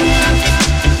Radio.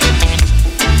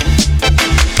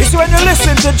 It's when you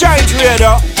listen to Giant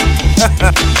Radio.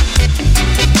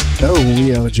 Oh,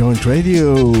 we are Joint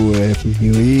Radio. Happy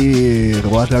New Year.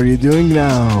 What are you doing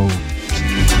now?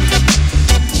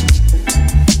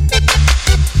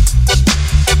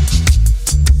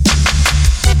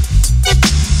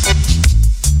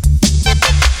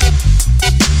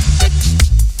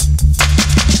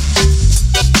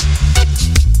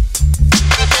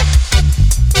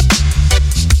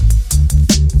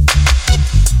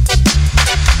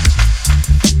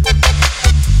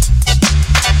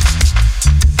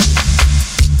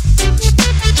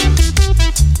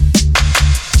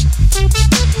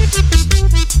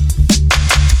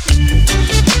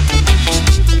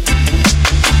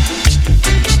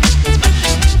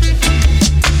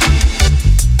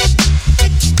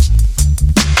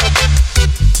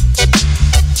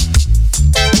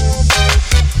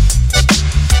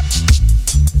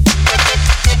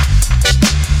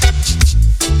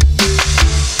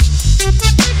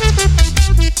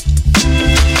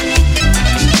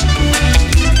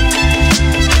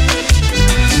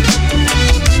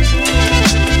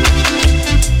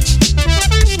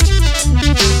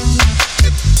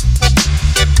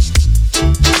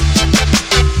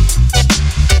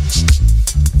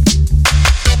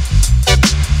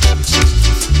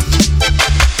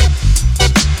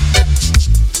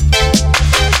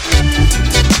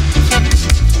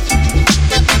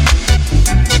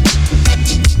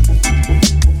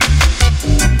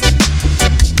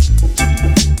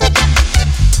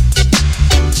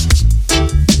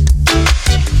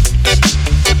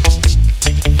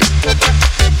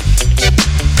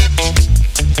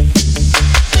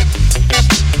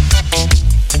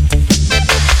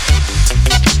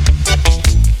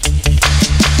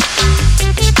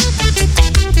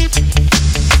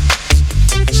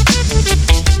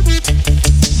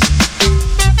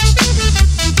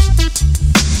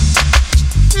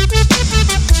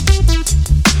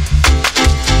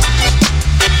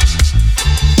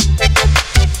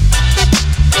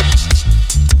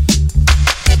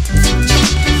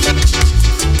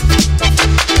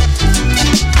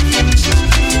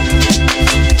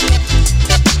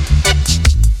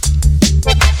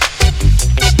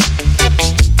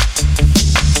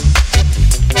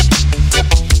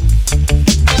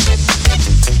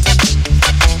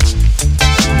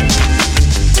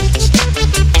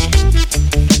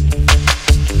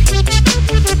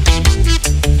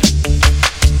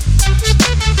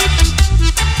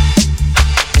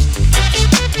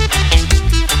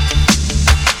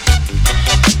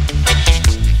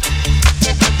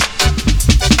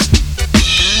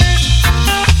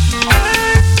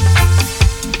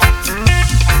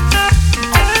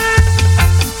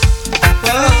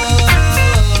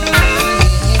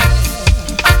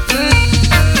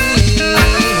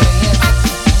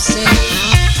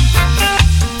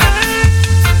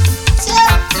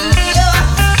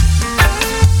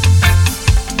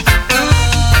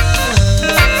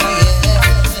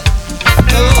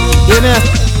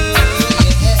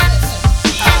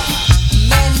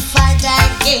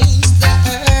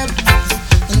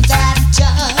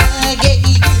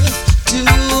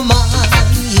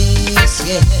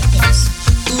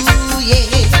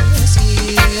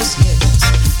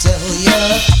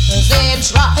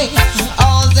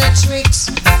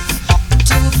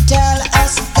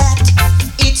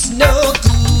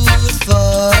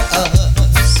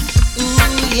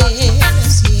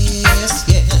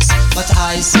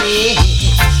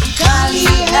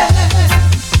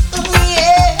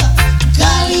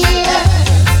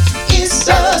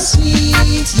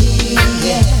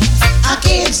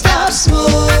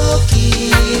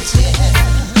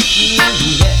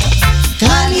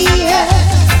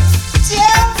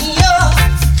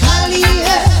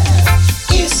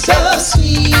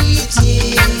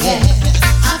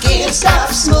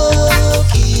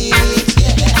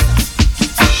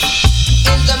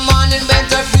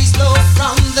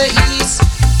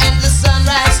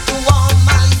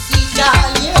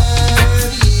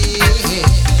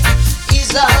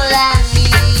 all I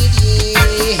need,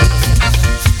 yeah.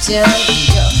 Tell me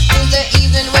in the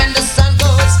evening when the sun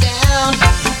goes down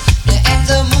and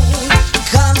the moon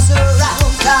comes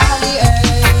around, Carly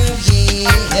Earth,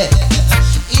 yeah,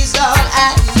 is all I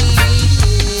need,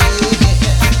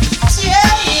 yeah.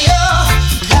 Tell me,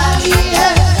 Carly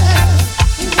Earth,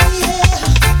 yeah,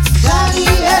 Carly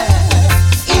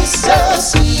Earth is so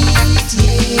sweet,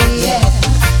 yeah.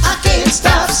 I can't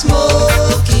stop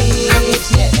smoking,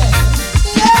 yeah.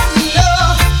 No,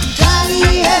 Carly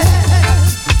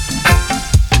Earth,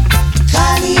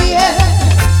 Carly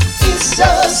Earth is so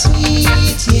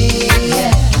sweet,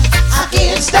 yeah. I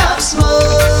can't stop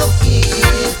smoking,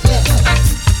 yeah.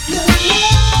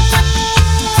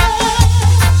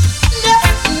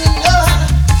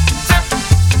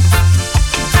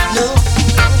 No,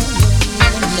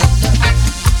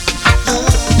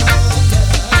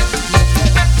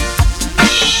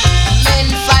 men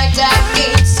fight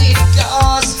against it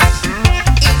 'cause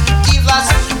it gives us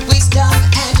wisdom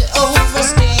and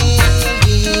understanding.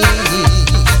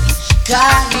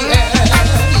 Carly Earth,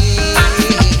 yeah.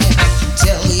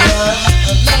 Tell your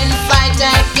men fight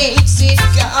against it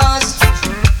 'cause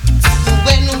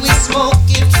when we smoke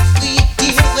it, we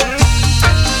give the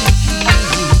peace.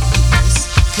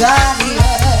 Carly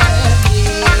Earth,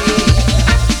 yeah.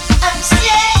 I'm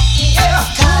saying,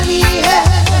 Carly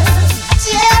Earth,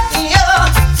 yeah,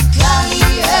 Carly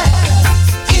Earth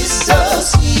is so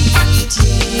sweet,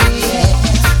 yeah.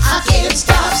 I can't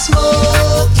stop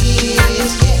smoking,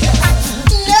 yeah.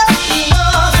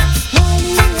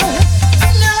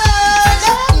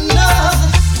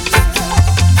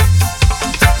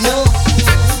 No,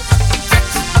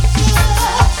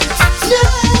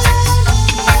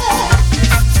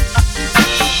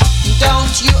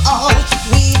 don't you all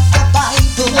read the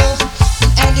Bible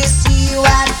and you see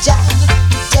what John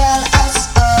tell us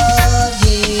all,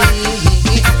 yeah,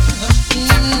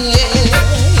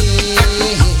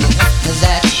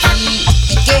 that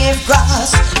he gave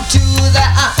grass to the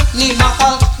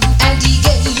animal and he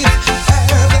gave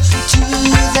herb to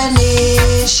the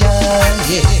nation,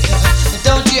 yeah.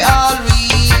 Don't you all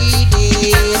read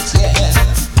it, yeah.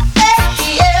 Hey,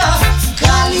 yeah,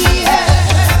 Carly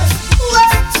Earth,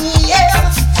 what, yeah,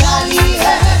 Carly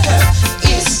Earth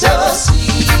is so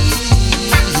sweet.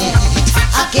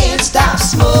 I can't stop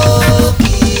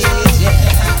smoking, yeah.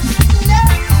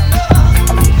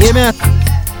 Yeah, man.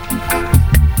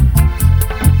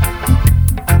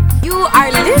 You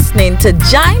are listening to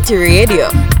Giant Radio.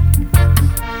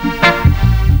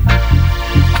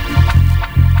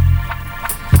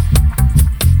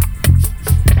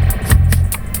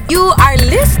 You are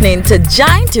listening to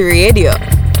Giant Radio.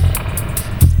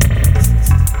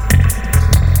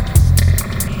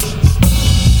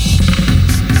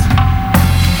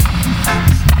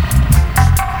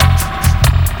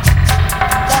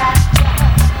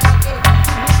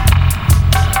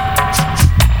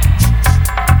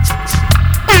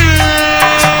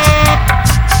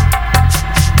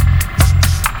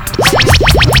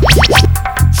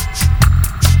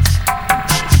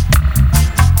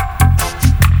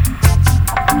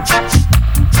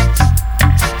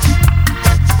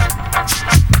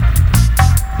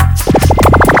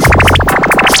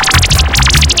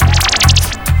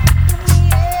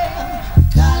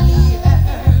 Carly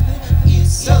Earth is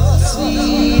so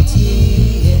sweet,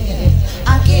 yeah.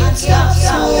 I can't stop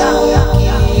smoking,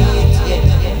 yeah.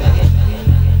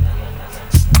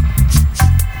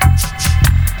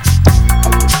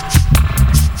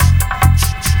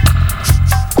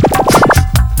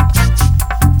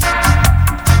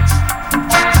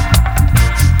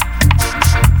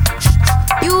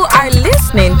 You are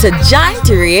listening to Giant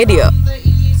Radio. The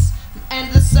east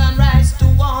and the sunrise to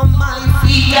warm my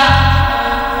feet.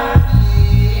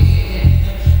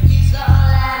 Is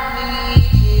all I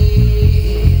need,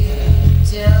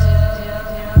 yeah.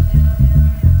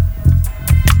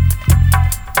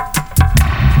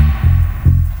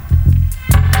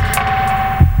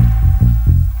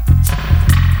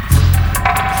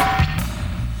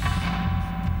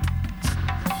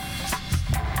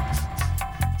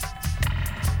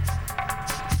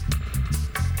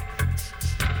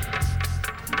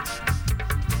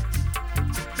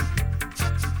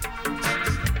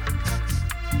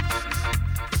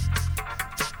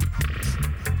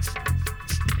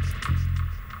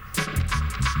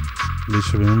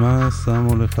 בשביל מה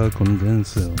שמו לך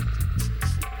קונדנסר?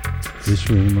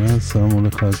 בשביל מה שמו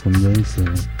לך קונדנסר?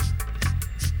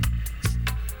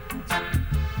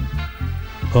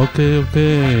 Okay,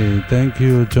 thank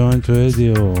you, Joint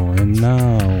Radio. And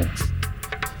now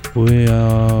we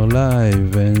are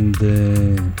live and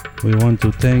We want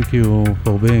to thank you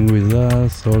for being with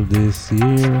us all this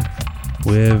year.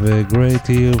 We have a great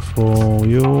year for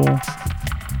you.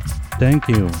 Thank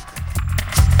you.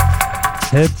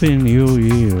 Happy New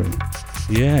Year.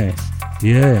 Yeah,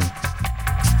 yeah.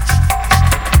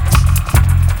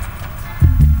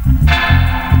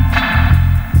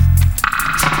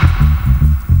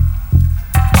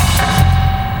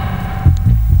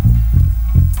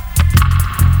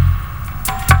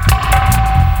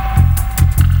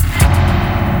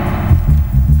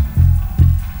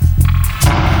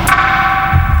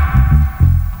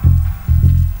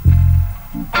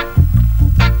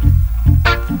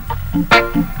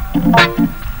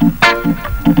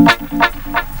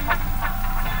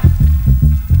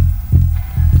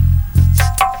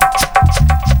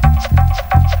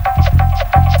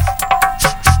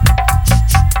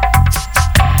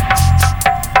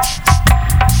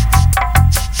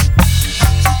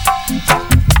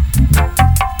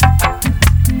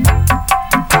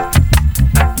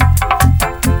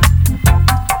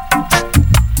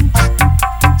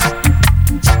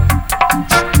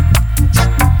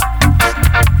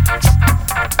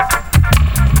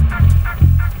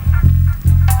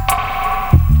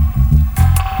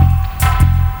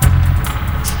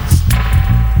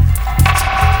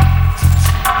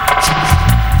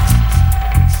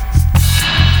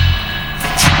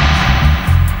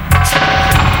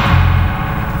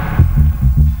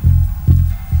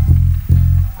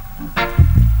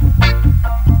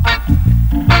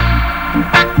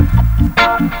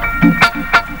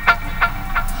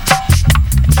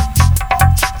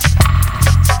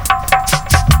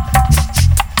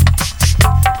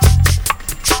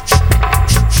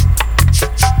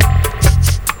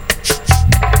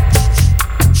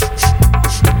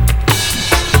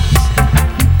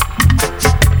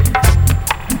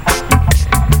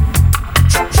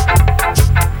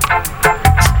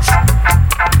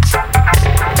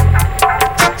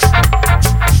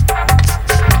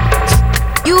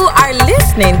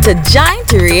 listening to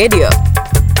Giant Radio.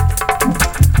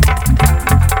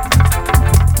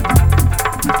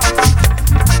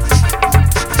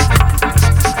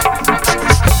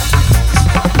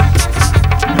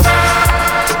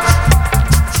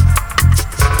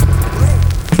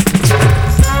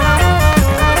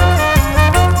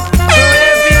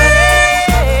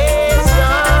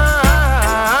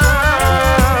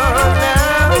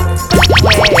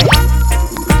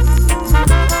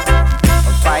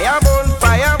 Fire burn,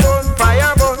 fire burn,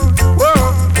 fire burn.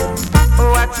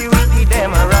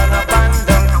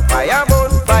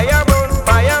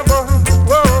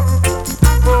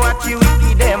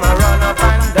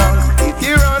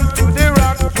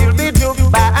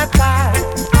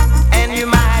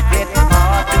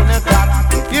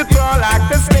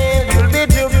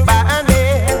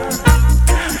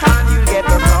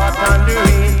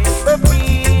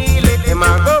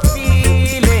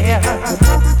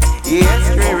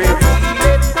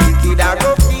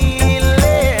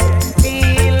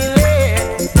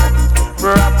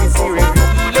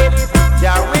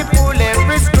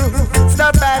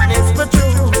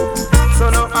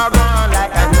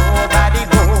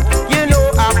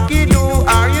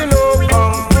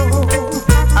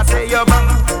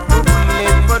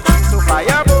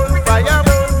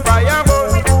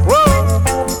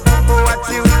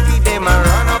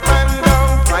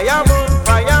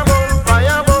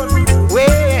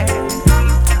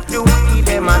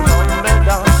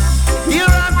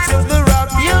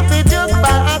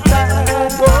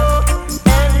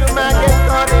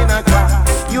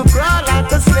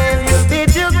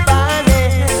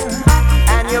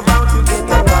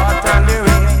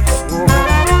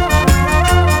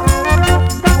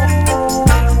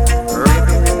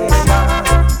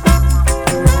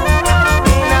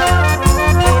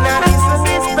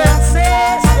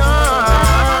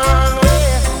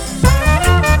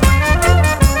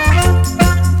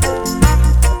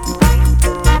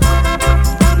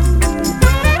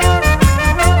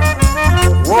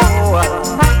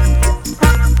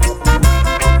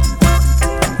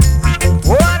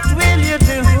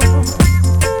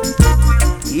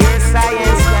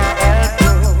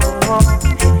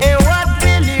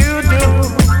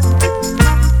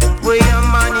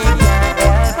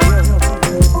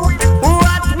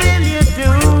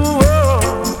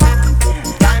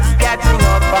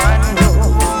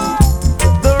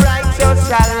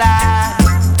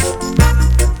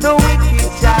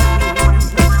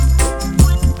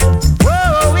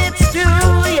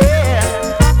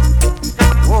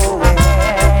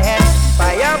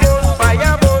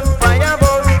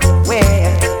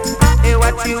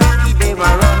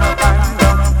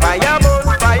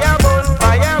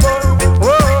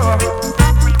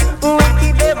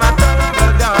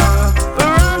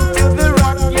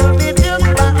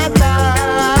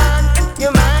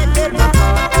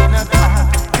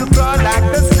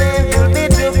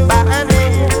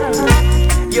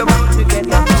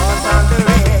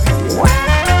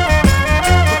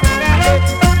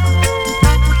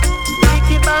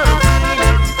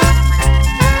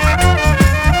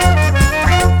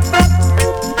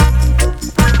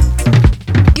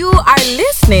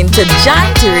 listening to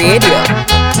Giant Radio.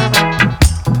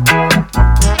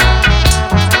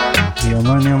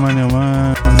 Yaman,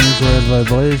 Israel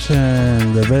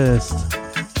Vibration, the best.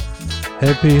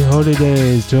 Happy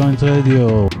holidays, Joint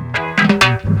Radio.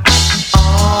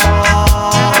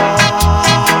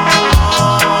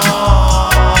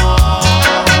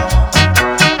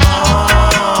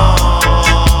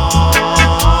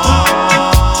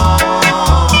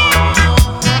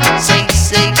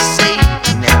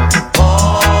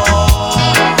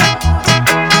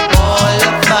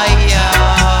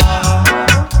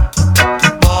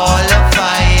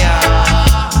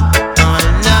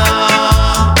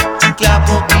 Clap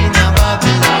up in a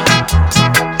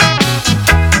Babylon.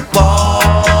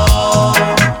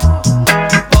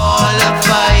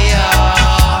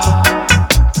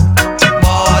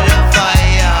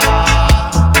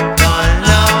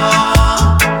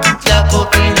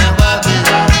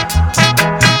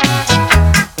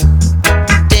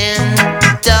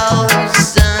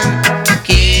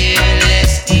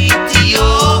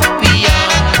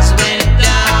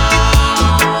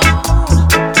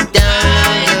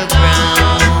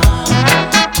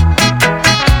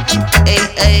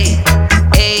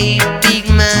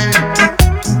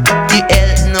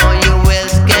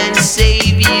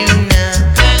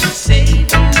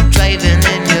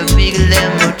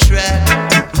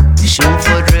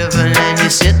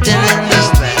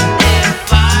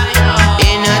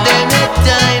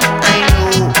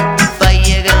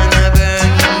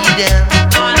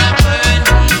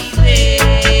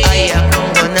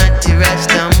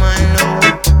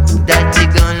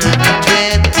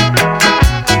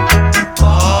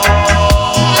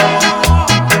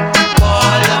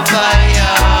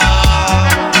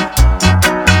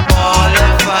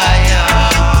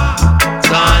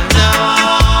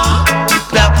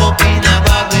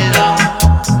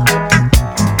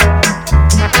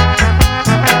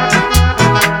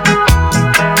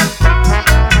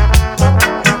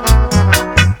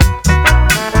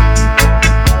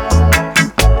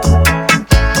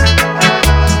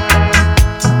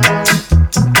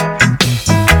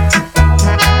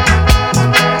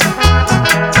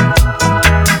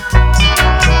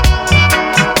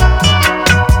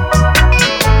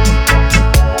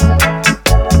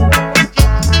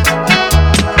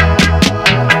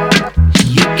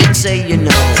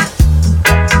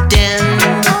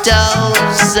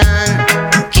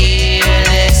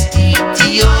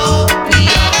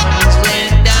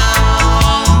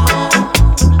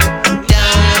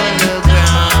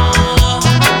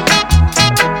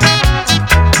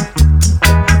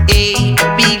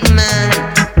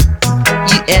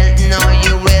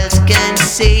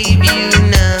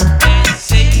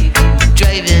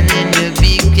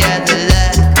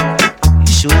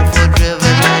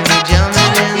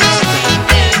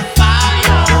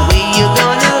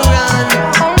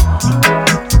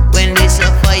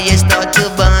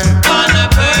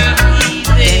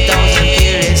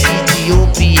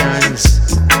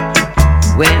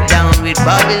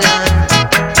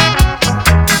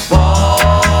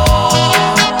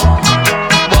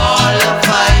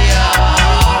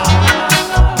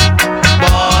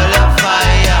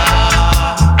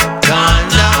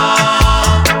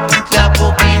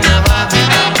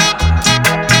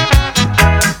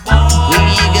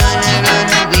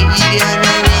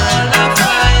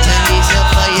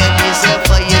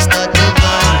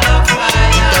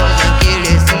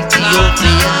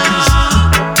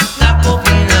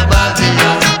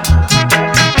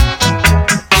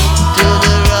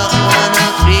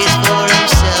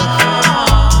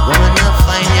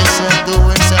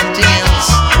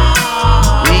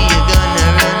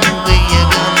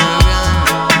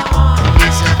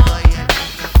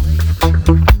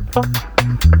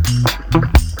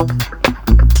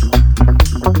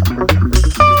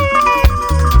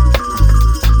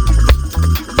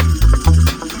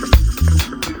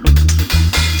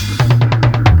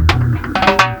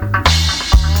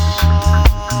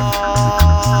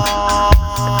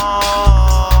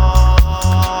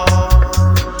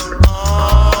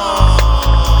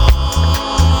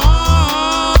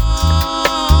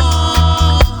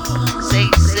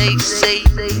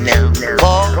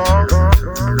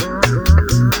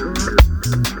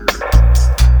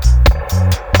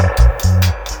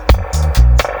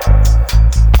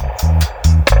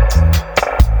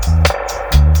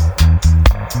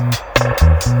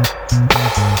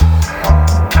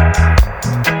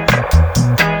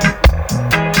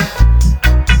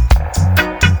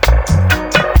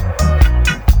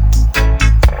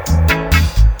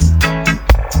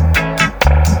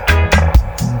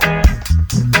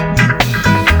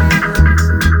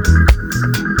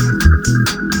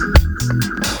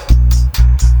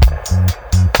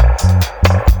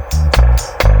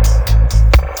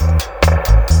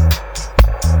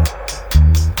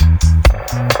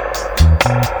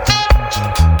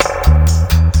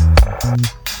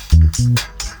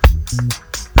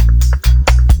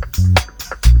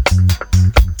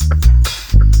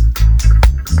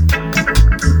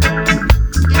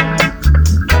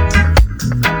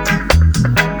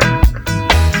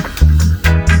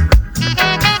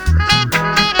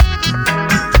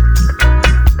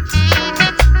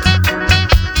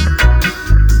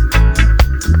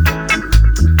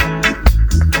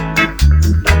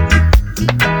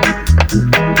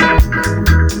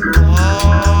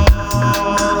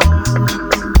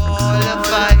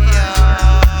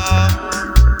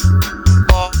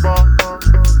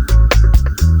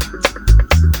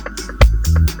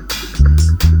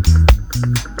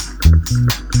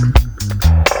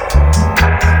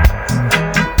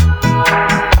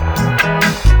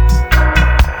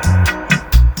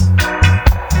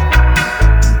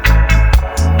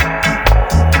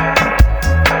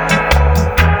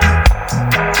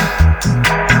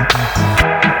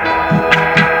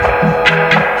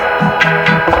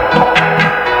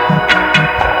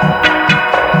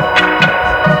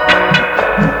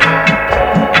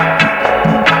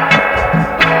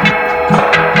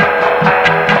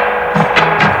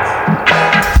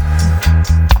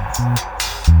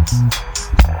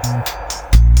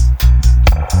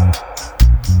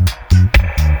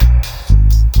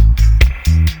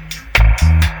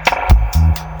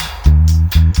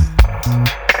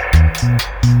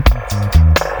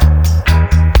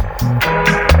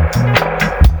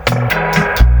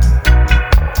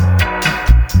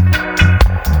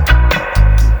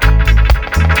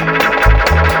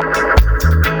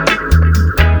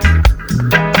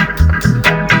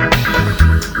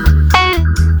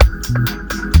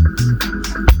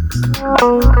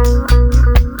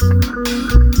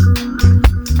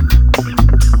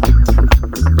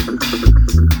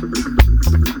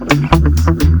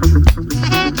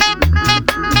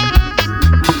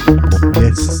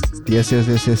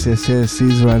 Yes,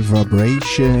 Israel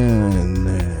Vibration.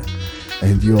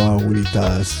 And you are with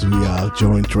us. We are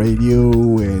Joint Radio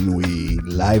and we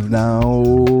live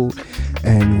now.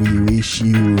 And we wish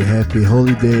you happy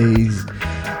holidays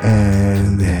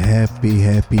and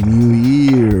happy New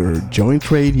Year. Joint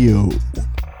Radio.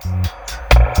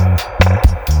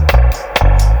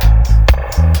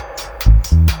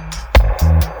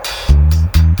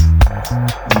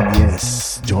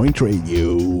 Yes, Joint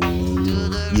Radio.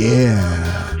 Yeah.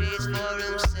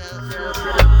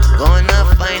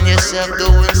 Gonna find yourself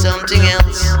doing something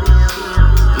else.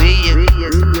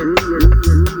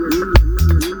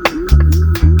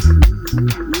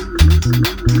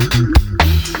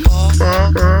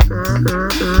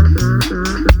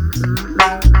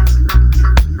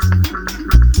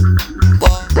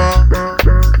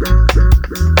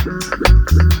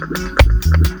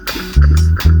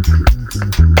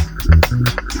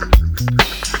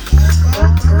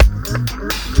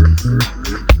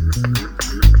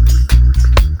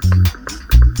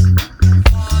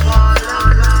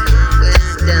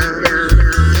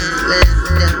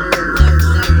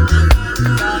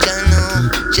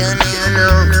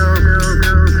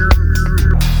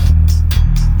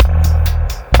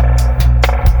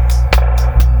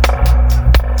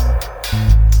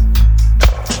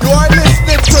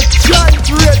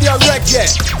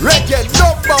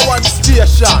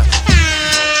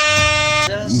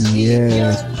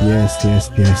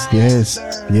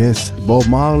 Yes, Bob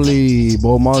Marley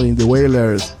and the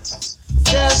Wailers.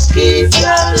 Just keep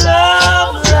your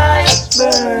love light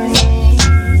burning.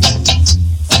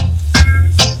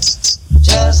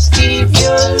 Just keep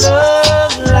your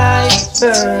love light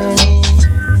burning.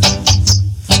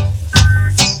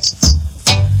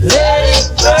 Let it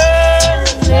burn,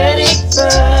 let it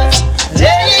burn,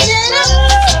 let it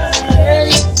burn, let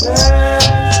it burn.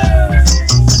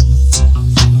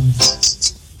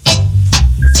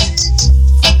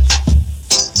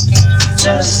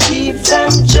 Just keep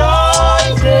them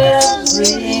joy bells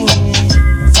ringing.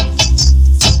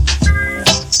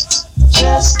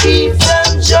 Just keep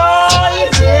them joy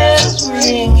bells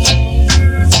ringing.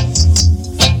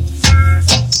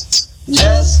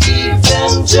 Just keep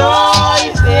them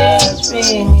joy bells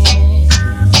ringing.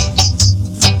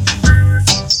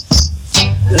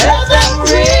 Let them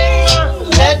ring,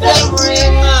 let them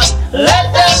ring,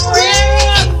 let them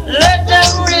ring, let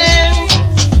them ring.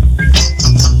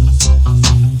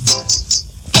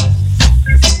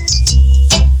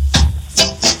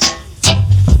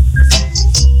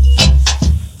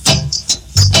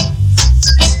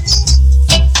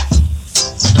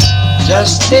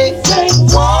 Just take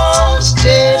one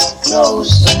step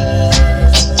closer.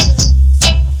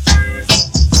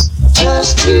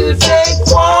 Just you take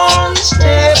one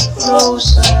step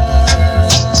closer.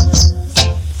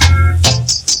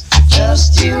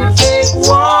 Just you take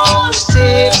one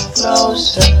step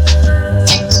closer.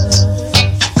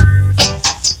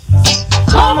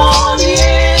 Come on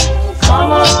in,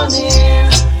 come on in,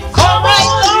 come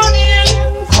on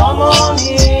in, come on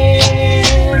in.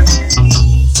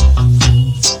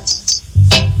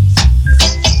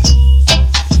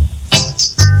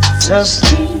 Just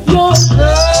keep your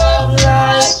love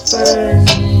light burning.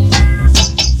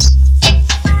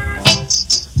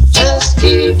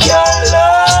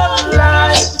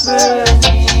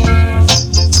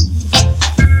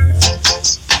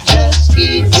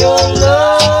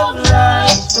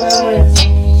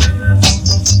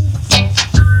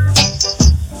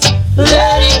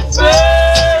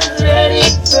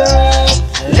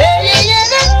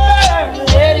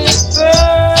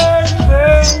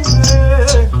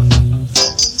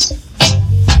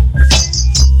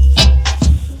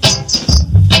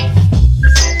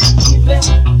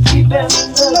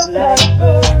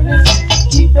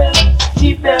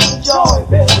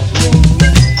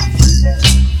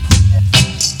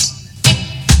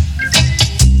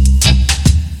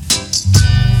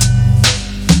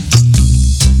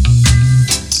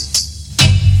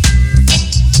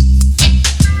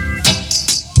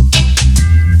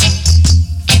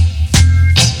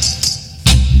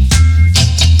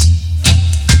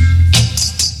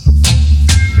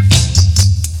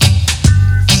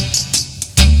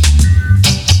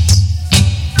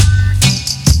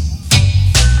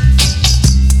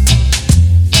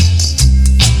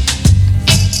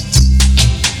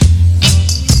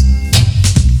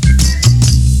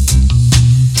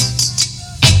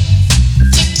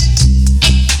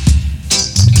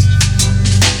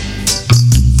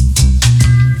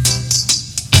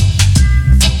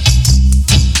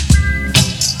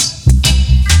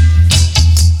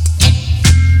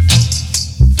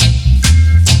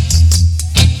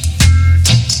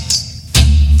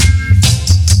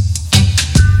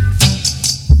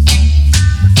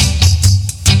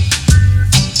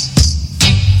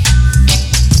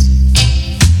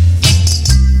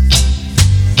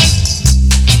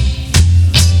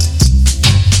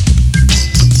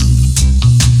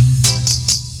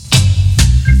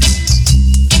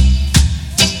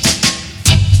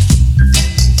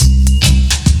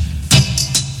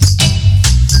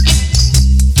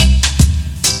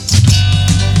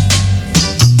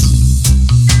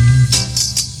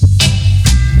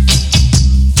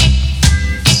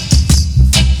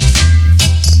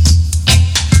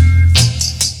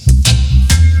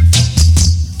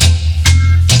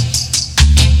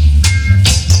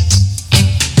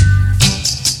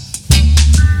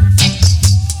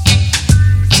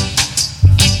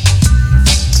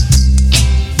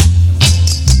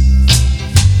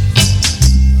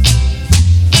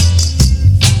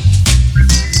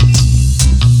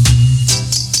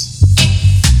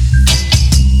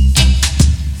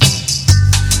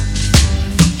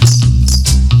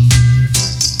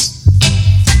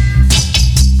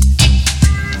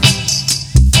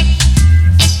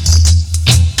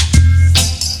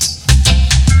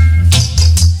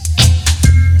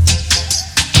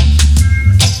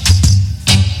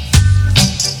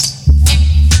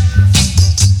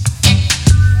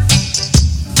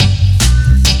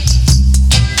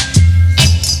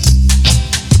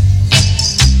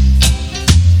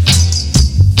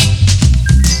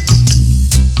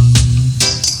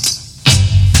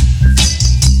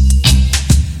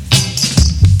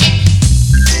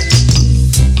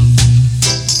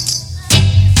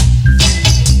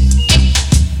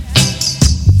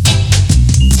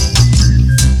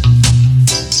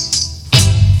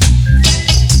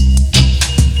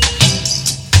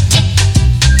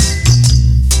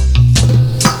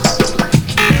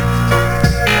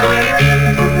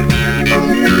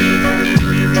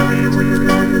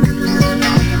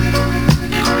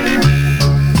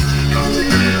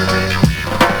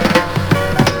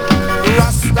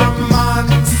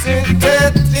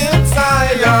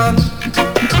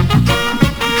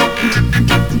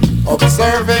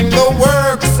 observing the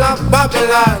works of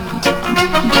Babylon.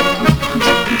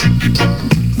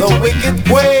 The wicked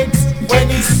quakes when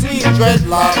he sees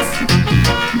dreadlocks.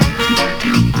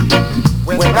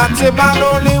 When that man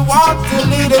only wants to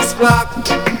lead his flock.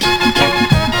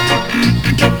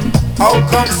 How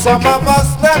come some of us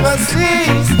never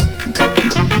sees?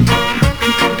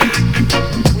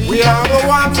 We are the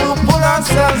ones who put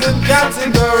ourselves in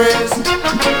categories.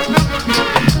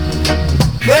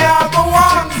 They are the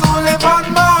ones who live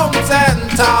on mountain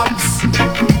tops.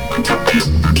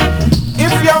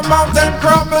 If your mountain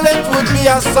crumble, it would be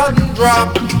a sudden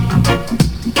drop.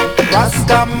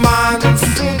 Rasta man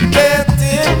sitteth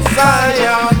in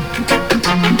Zion,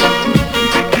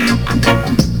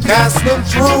 casting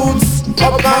truths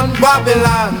upon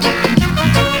Babylon.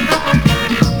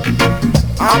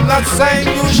 I'm not saying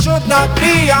you should not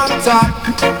be on top.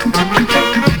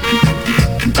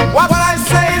 What I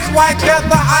say is, why can't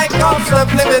the high cost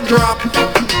of living drop?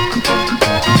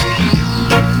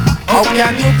 How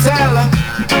can you tell a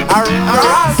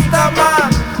Rasta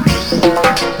man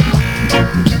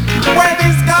when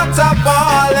he's got a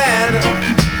ballin'?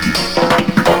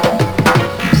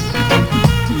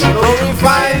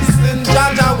 Glorifies in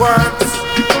Jaja works.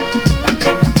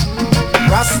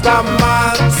 Rasta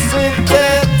man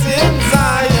sitteth in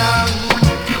Zion,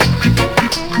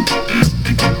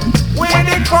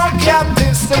 waiting for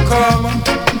captives to come.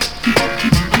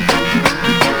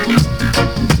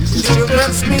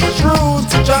 Children speak truth,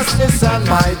 justice and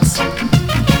might.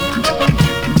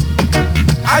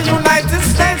 A United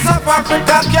States of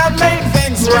Africa can make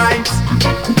things right.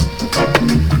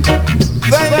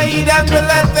 They eat and will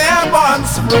let their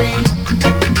bonds free.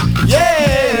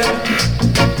 Yeah,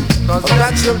 'cause the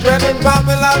children in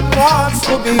Babylon wants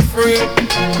to be free.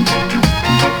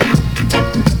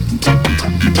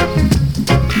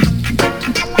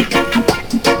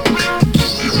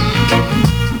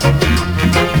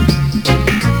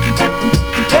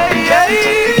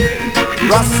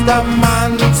 Rasta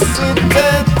man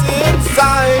sitteth in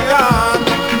Zion,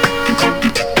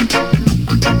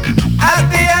 at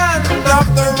the end of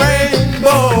the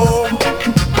rainbow.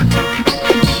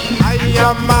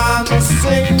 A man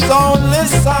sings only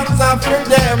songs of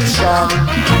redemption.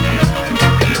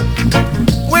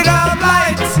 Without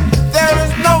light, there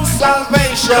is no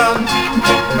salvation.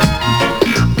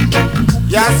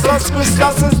 Yes,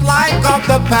 Christus is like of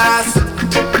the past.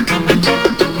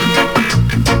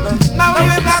 Now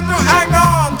we've got to hang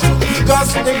on to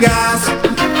the gas.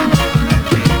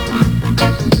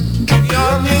 You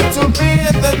all need to be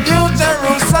in the New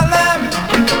Jerusalem.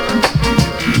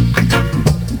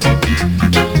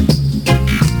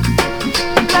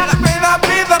 That may not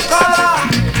be the color.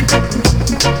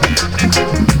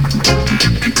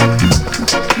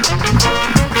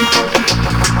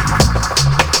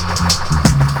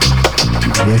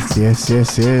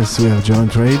 Yes, we are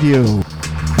Joint Radio.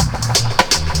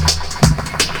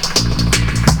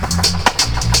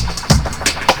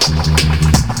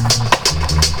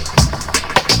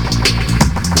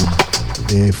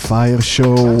 The Fire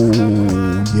Show,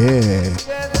 yeah.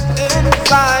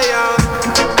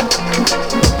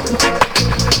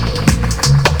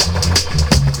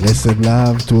 Blessed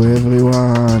love to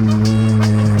everyone,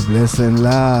 blessed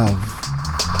love.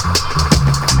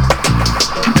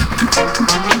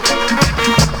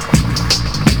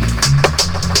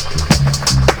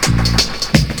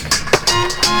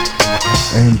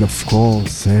 And of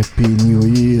course, Happy New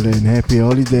Year and Happy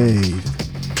Holidays.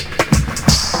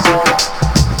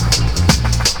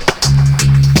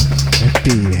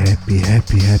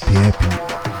 Happy.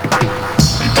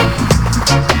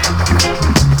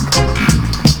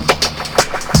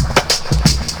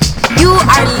 You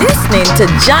are listening to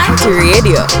Giant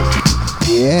Radio.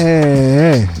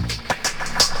 Yeah.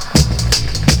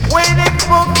 Waiting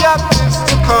for captives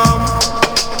to come.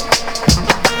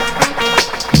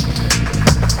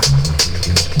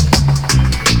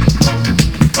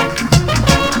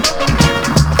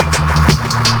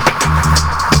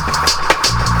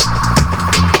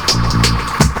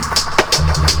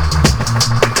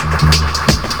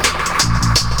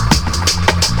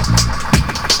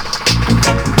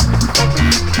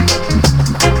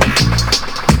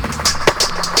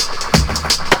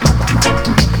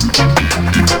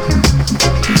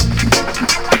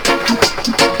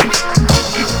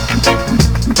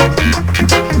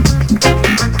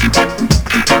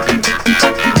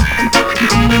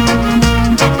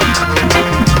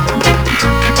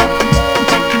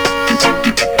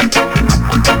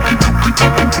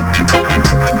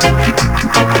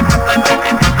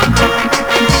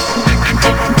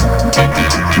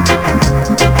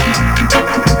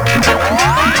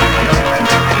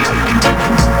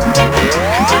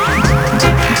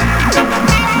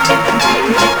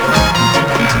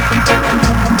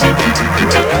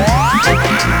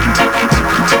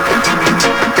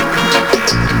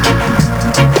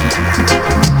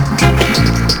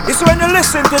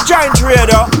 listen to Giant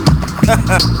Radio.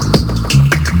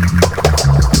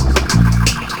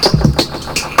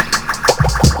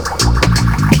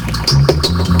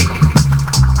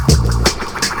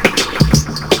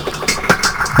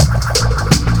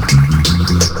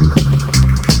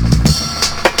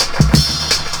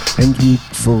 And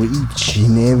for each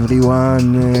and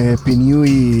everyone, Happy New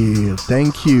Year.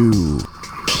 Thank you.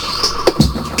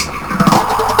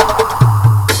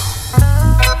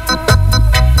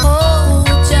 Oh,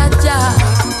 Jaja,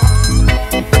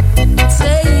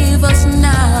 save us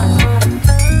now.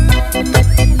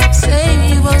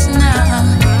 Save us now.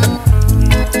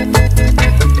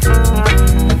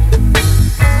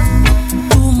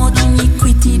 Too much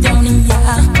iniquity down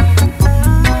here.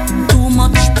 Too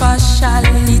much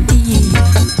partiality.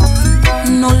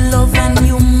 No love and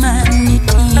humanity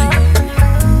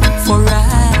for I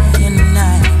and I.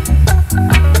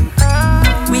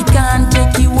 We can't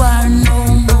take you war no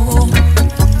more.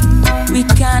 We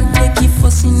can't take you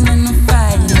fussing and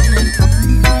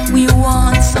fighting. We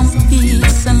want some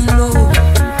peace and love.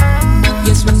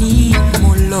 Yes, we need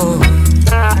more love.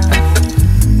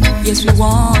 Yes, we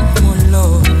want more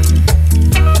love.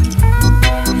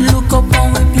 Look up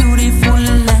on a beautiful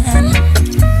land.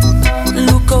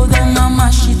 Look how them a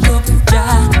mash it up,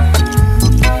 Jah.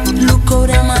 Look how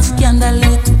them a scandal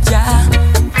it, Jah.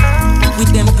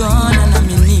 With them gun and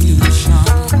ammunition.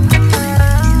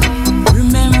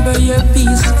 Remember your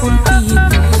peaceful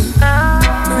people.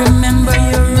 Remember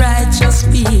your righteous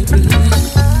people.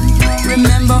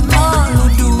 Remember all who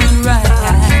do it right.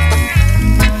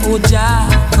 Oh Jah,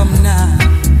 come now.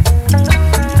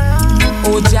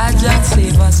 Oh Jah, Jah,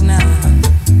 save us now.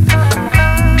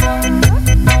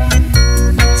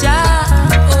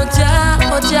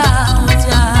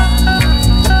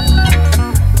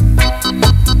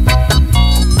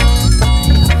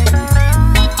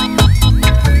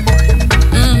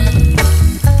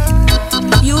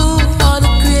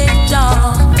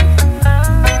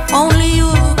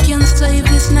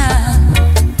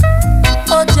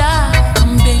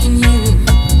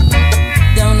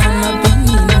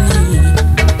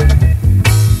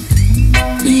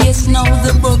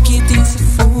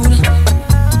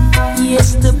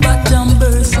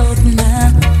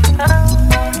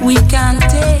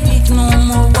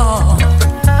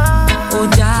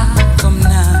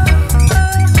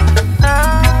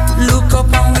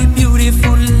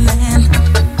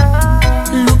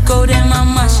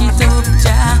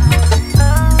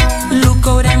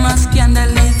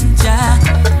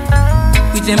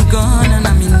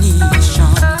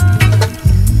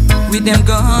 Them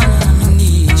gun and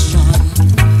ammunition.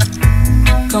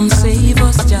 Come save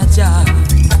us, Jaja.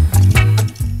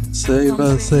 Save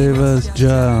us,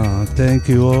 Jah. Thank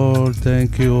you all.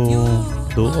 Thank you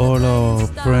to all our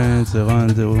friends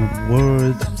around the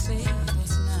world.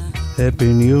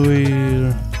 Happy New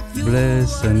Year.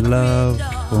 Bless and love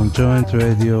from Joint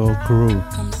Radio crew.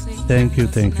 Thank you.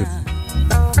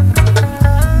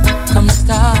 Come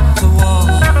start.